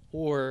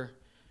 Or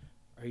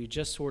are you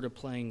just sort of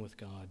playing with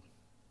God?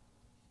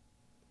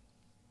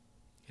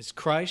 Is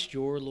Christ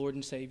your Lord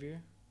and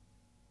Savior?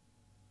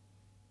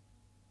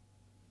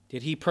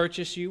 Did He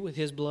purchase you with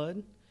His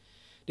blood?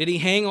 Did He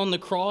hang on the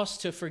cross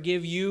to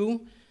forgive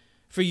you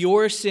for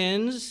your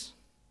sins?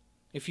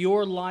 If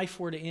your life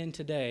were to end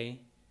today,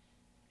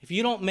 if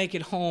you don't make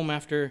it home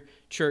after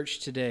church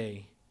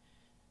today,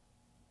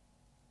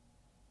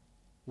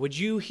 would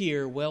you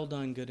hear, "Well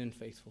done, good and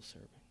faithful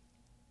servant"?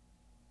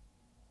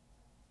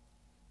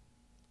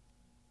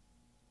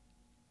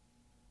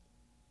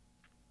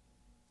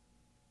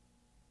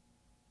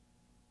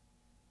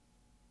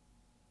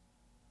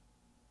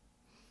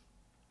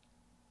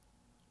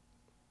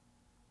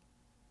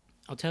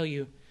 I'll tell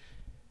you,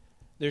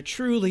 there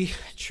truly,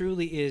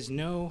 truly is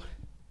no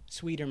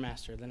sweeter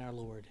master than our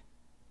Lord.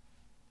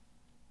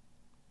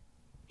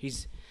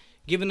 He's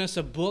given us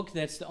a book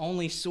that's the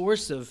only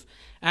source of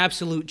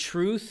absolute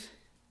truth.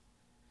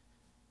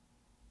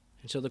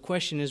 And so the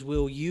question is,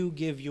 will you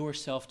give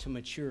yourself to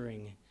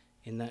maturing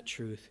in that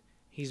truth?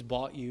 He's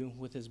bought you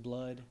with His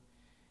blood.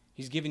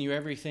 He's given you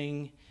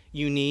everything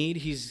you need.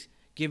 He's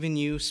given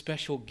you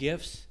special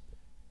gifts.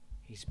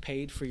 He's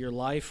paid for your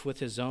life with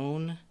His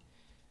own.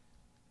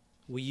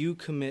 Will you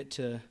commit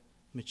to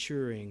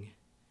maturing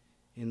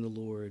in the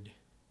Lord?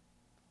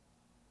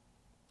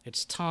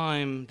 It's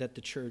time that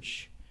the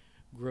church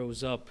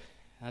grows up.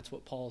 That's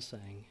what Paul's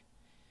saying.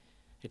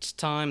 It's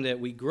time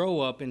that we grow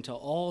up into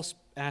all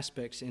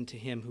aspects into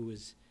Him who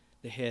is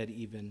the head,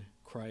 even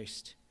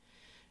Christ.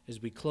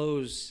 As we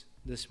close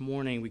this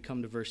morning, we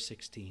come to verse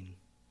 16.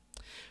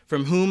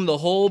 From whom the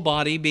whole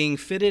body, being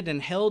fitted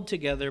and held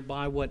together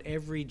by what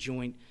every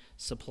joint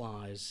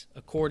supplies,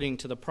 according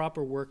to the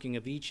proper working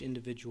of each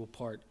individual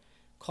part,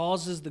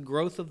 causes the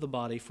growth of the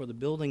body for the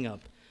building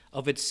up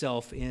of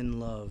itself in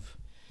love.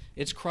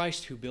 It's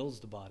Christ who builds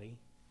the body.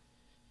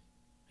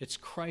 It's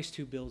Christ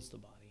who builds the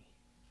body.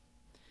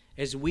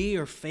 As we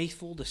are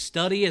faithful to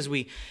study, as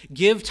we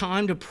give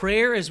time to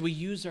prayer, as we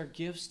use our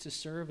gifts to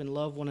serve and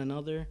love one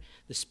another,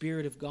 the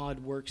Spirit of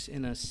God works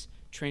in us,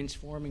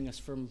 transforming us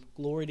from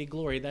glory to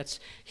glory.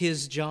 That's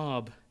His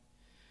job.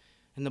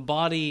 And the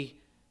body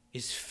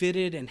is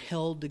fitted and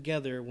held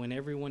together when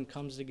everyone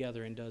comes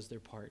together and does their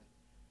part.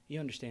 You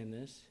understand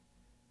this?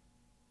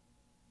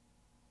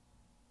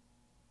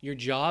 Your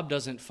job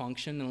doesn't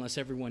function unless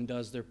everyone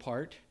does their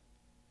part,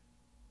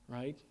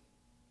 right?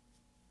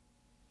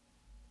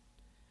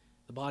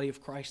 The body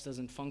of Christ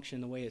doesn't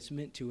function the way it's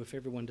meant to if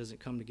everyone doesn't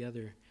come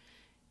together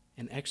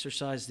and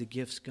exercise the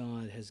gifts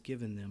God has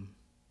given them.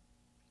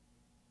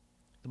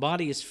 The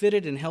body is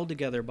fitted and held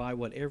together by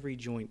what every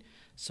joint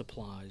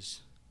supplies.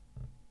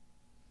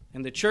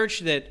 And the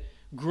church that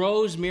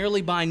grows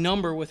merely by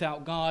number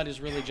without God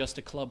is really just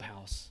a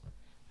clubhouse.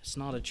 It's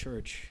not a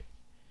church.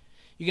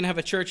 You can have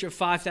a church of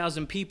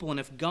 5,000 people, and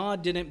if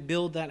God didn't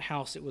build that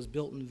house, it was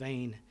built in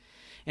vain.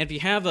 And if you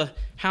have a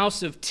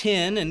house of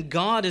 10, and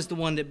God is the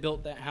one that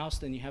built that house,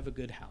 then you have a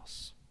good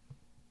house.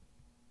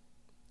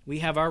 We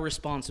have our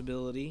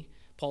responsibility.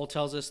 Paul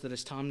tells us that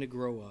it's time to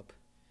grow up.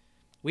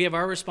 We have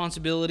our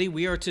responsibility.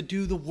 We are to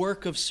do the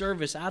work of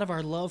service out of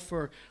our love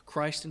for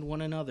Christ and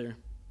one another.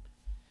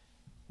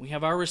 We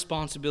have our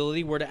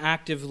responsibility. We're to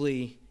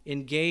actively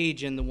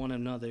engage in the one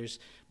another's,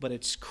 but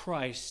it's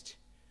Christ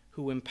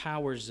who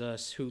empowers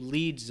us, who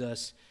leads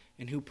us,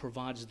 and who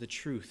provides the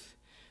truth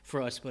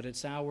for us. But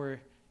it's our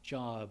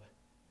job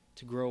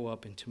to grow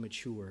up and to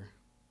mature.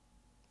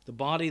 The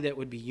body that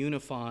would be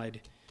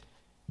unified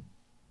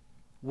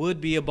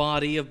would be a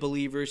body of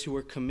believers who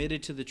are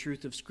committed to the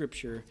truth of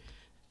Scripture,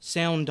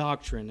 sound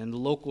doctrine, and the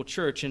local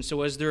church. And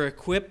so as they're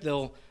equipped,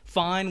 they'll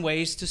find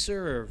ways to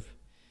serve.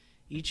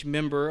 Each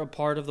member a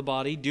part of the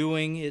body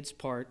doing its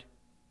part.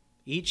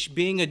 Each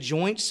being a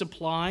joint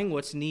supplying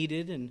what's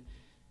needed and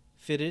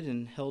fitted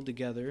and held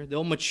together.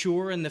 They'll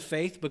mature in the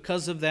faith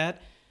because of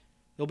that.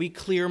 They'll be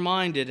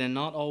clear-minded and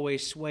not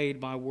always swayed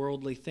by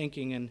worldly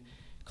thinking and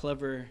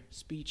clever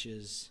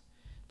speeches.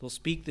 They'll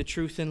speak the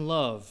truth in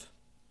love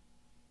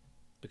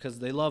because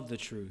they love the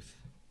truth.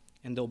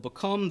 And they'll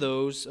become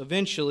those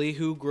eventually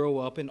who grow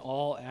up in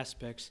all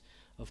aspects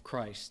of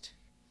Christ.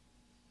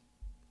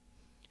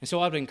 And so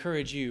I would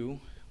encourage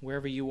you,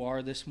 wherever you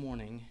are this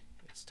morning,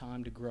 it's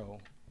time to grow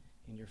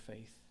in your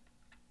faith.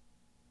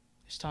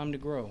 It's time to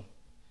grow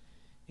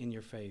in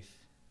your faith.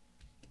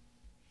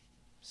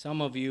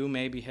 Some of you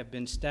maybe have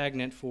been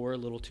stagnant for a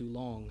little too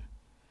long.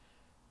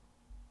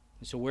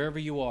 And so wherever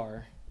you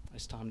are,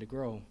 it's time to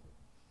grow.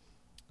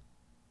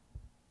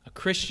 A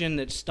Christian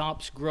that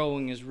stops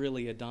growing is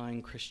really a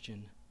dying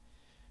Christian.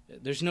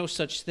 There's no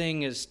such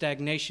thing as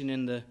stagnation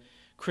in the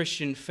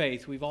Christian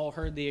faith. We've all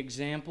heard the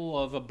example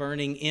of a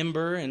burning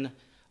ember and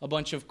a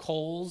bunch of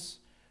coals,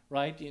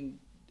 right? And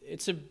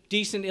it's a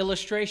decent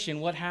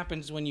illustration. What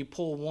happens when you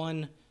pull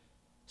one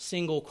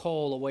single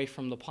coal away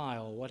from the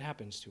pile? What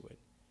happens to it?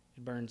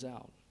 It burns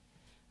out.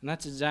 And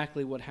that's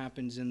exactly what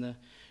happens in the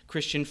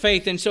Christian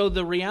faith. And so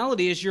the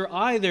reality is you're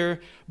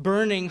either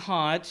burning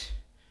hot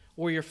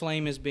or your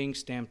flame is being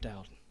stamped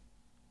out.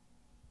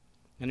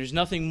 And there's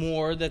nothing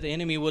more that the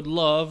enemy would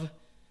love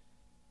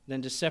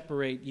than to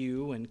separate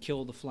you and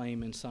kill the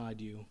flame inside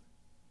you.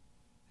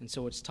 And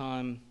so it's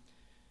time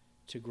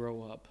to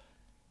grow up.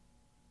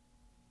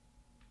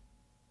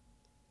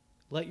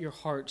 Let your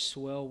heart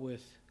swell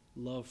with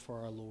love for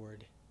our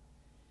Lord.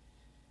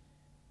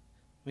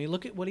 I mean,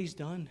 look at what He's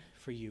done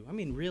for you. I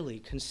mean, really,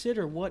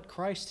 consider what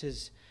Christ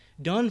has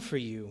done for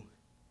you.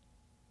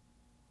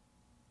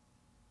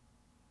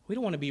 We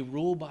don't want to be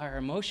ruled by our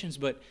emotions,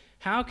 but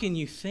how can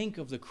you think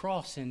of the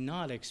cross and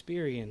not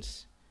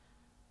experience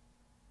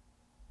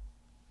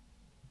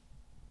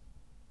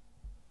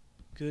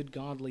good,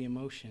 godly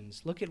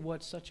emotions? Look at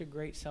what such a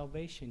great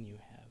salvation you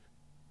have.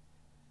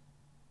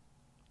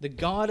 The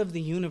God of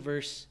the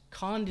universe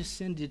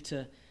condescended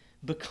to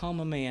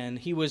become a man.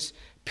 He was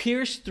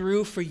pierced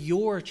through for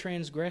your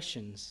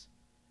transgressions.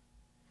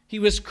 He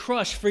was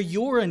crushed for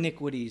your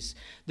iniquities.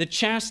 The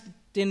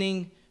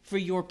chastening for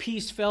your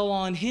peace fell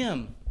on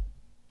Him.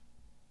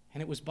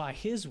 And it was by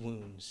His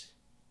wounds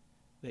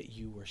that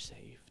you were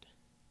saved.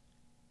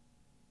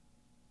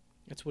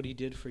 That's what He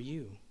did for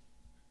you.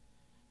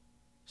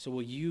 So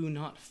will you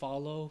not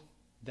follow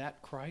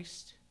that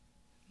Christ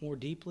more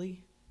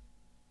deeply?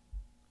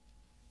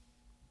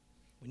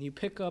 When you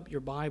pick up your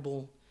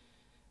Bible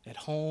at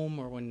home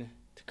or when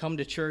to come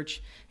to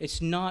church,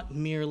 it's not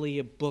merely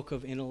a book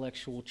of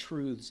intellectual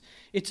truths.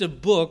 It's a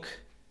book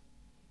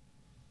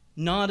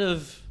not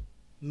of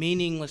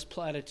meaningless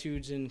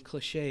platitudes and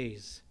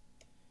cliches.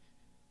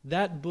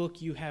 That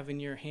book you have in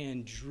your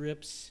hand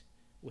drips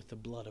with the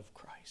blood of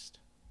Christ.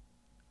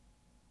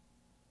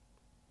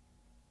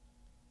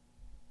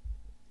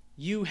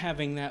 You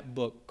having that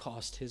book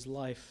cost His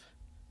life.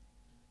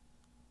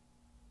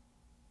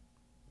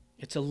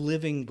 It's a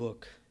living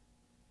book.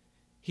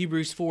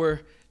 Hebrews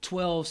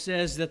 4:12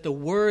 says that the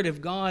Word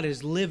of God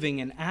is living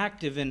and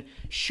active and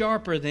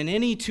sharper than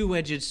any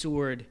two-edged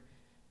sword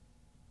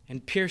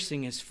and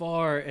piercing as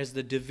far as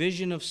the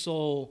division of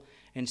soul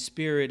and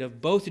spirit,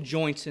 of both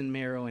joints and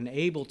marrow, and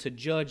able to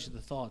judge the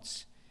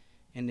thoughts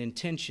and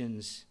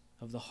intentions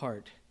of the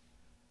heart.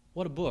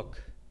 What a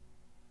book.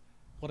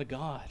 What a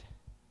God.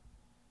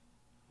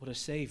 What a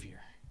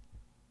Savior.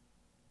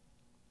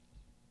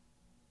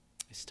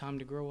 It's time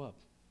to grow up.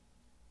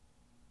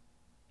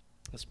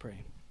 Let's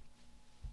pray.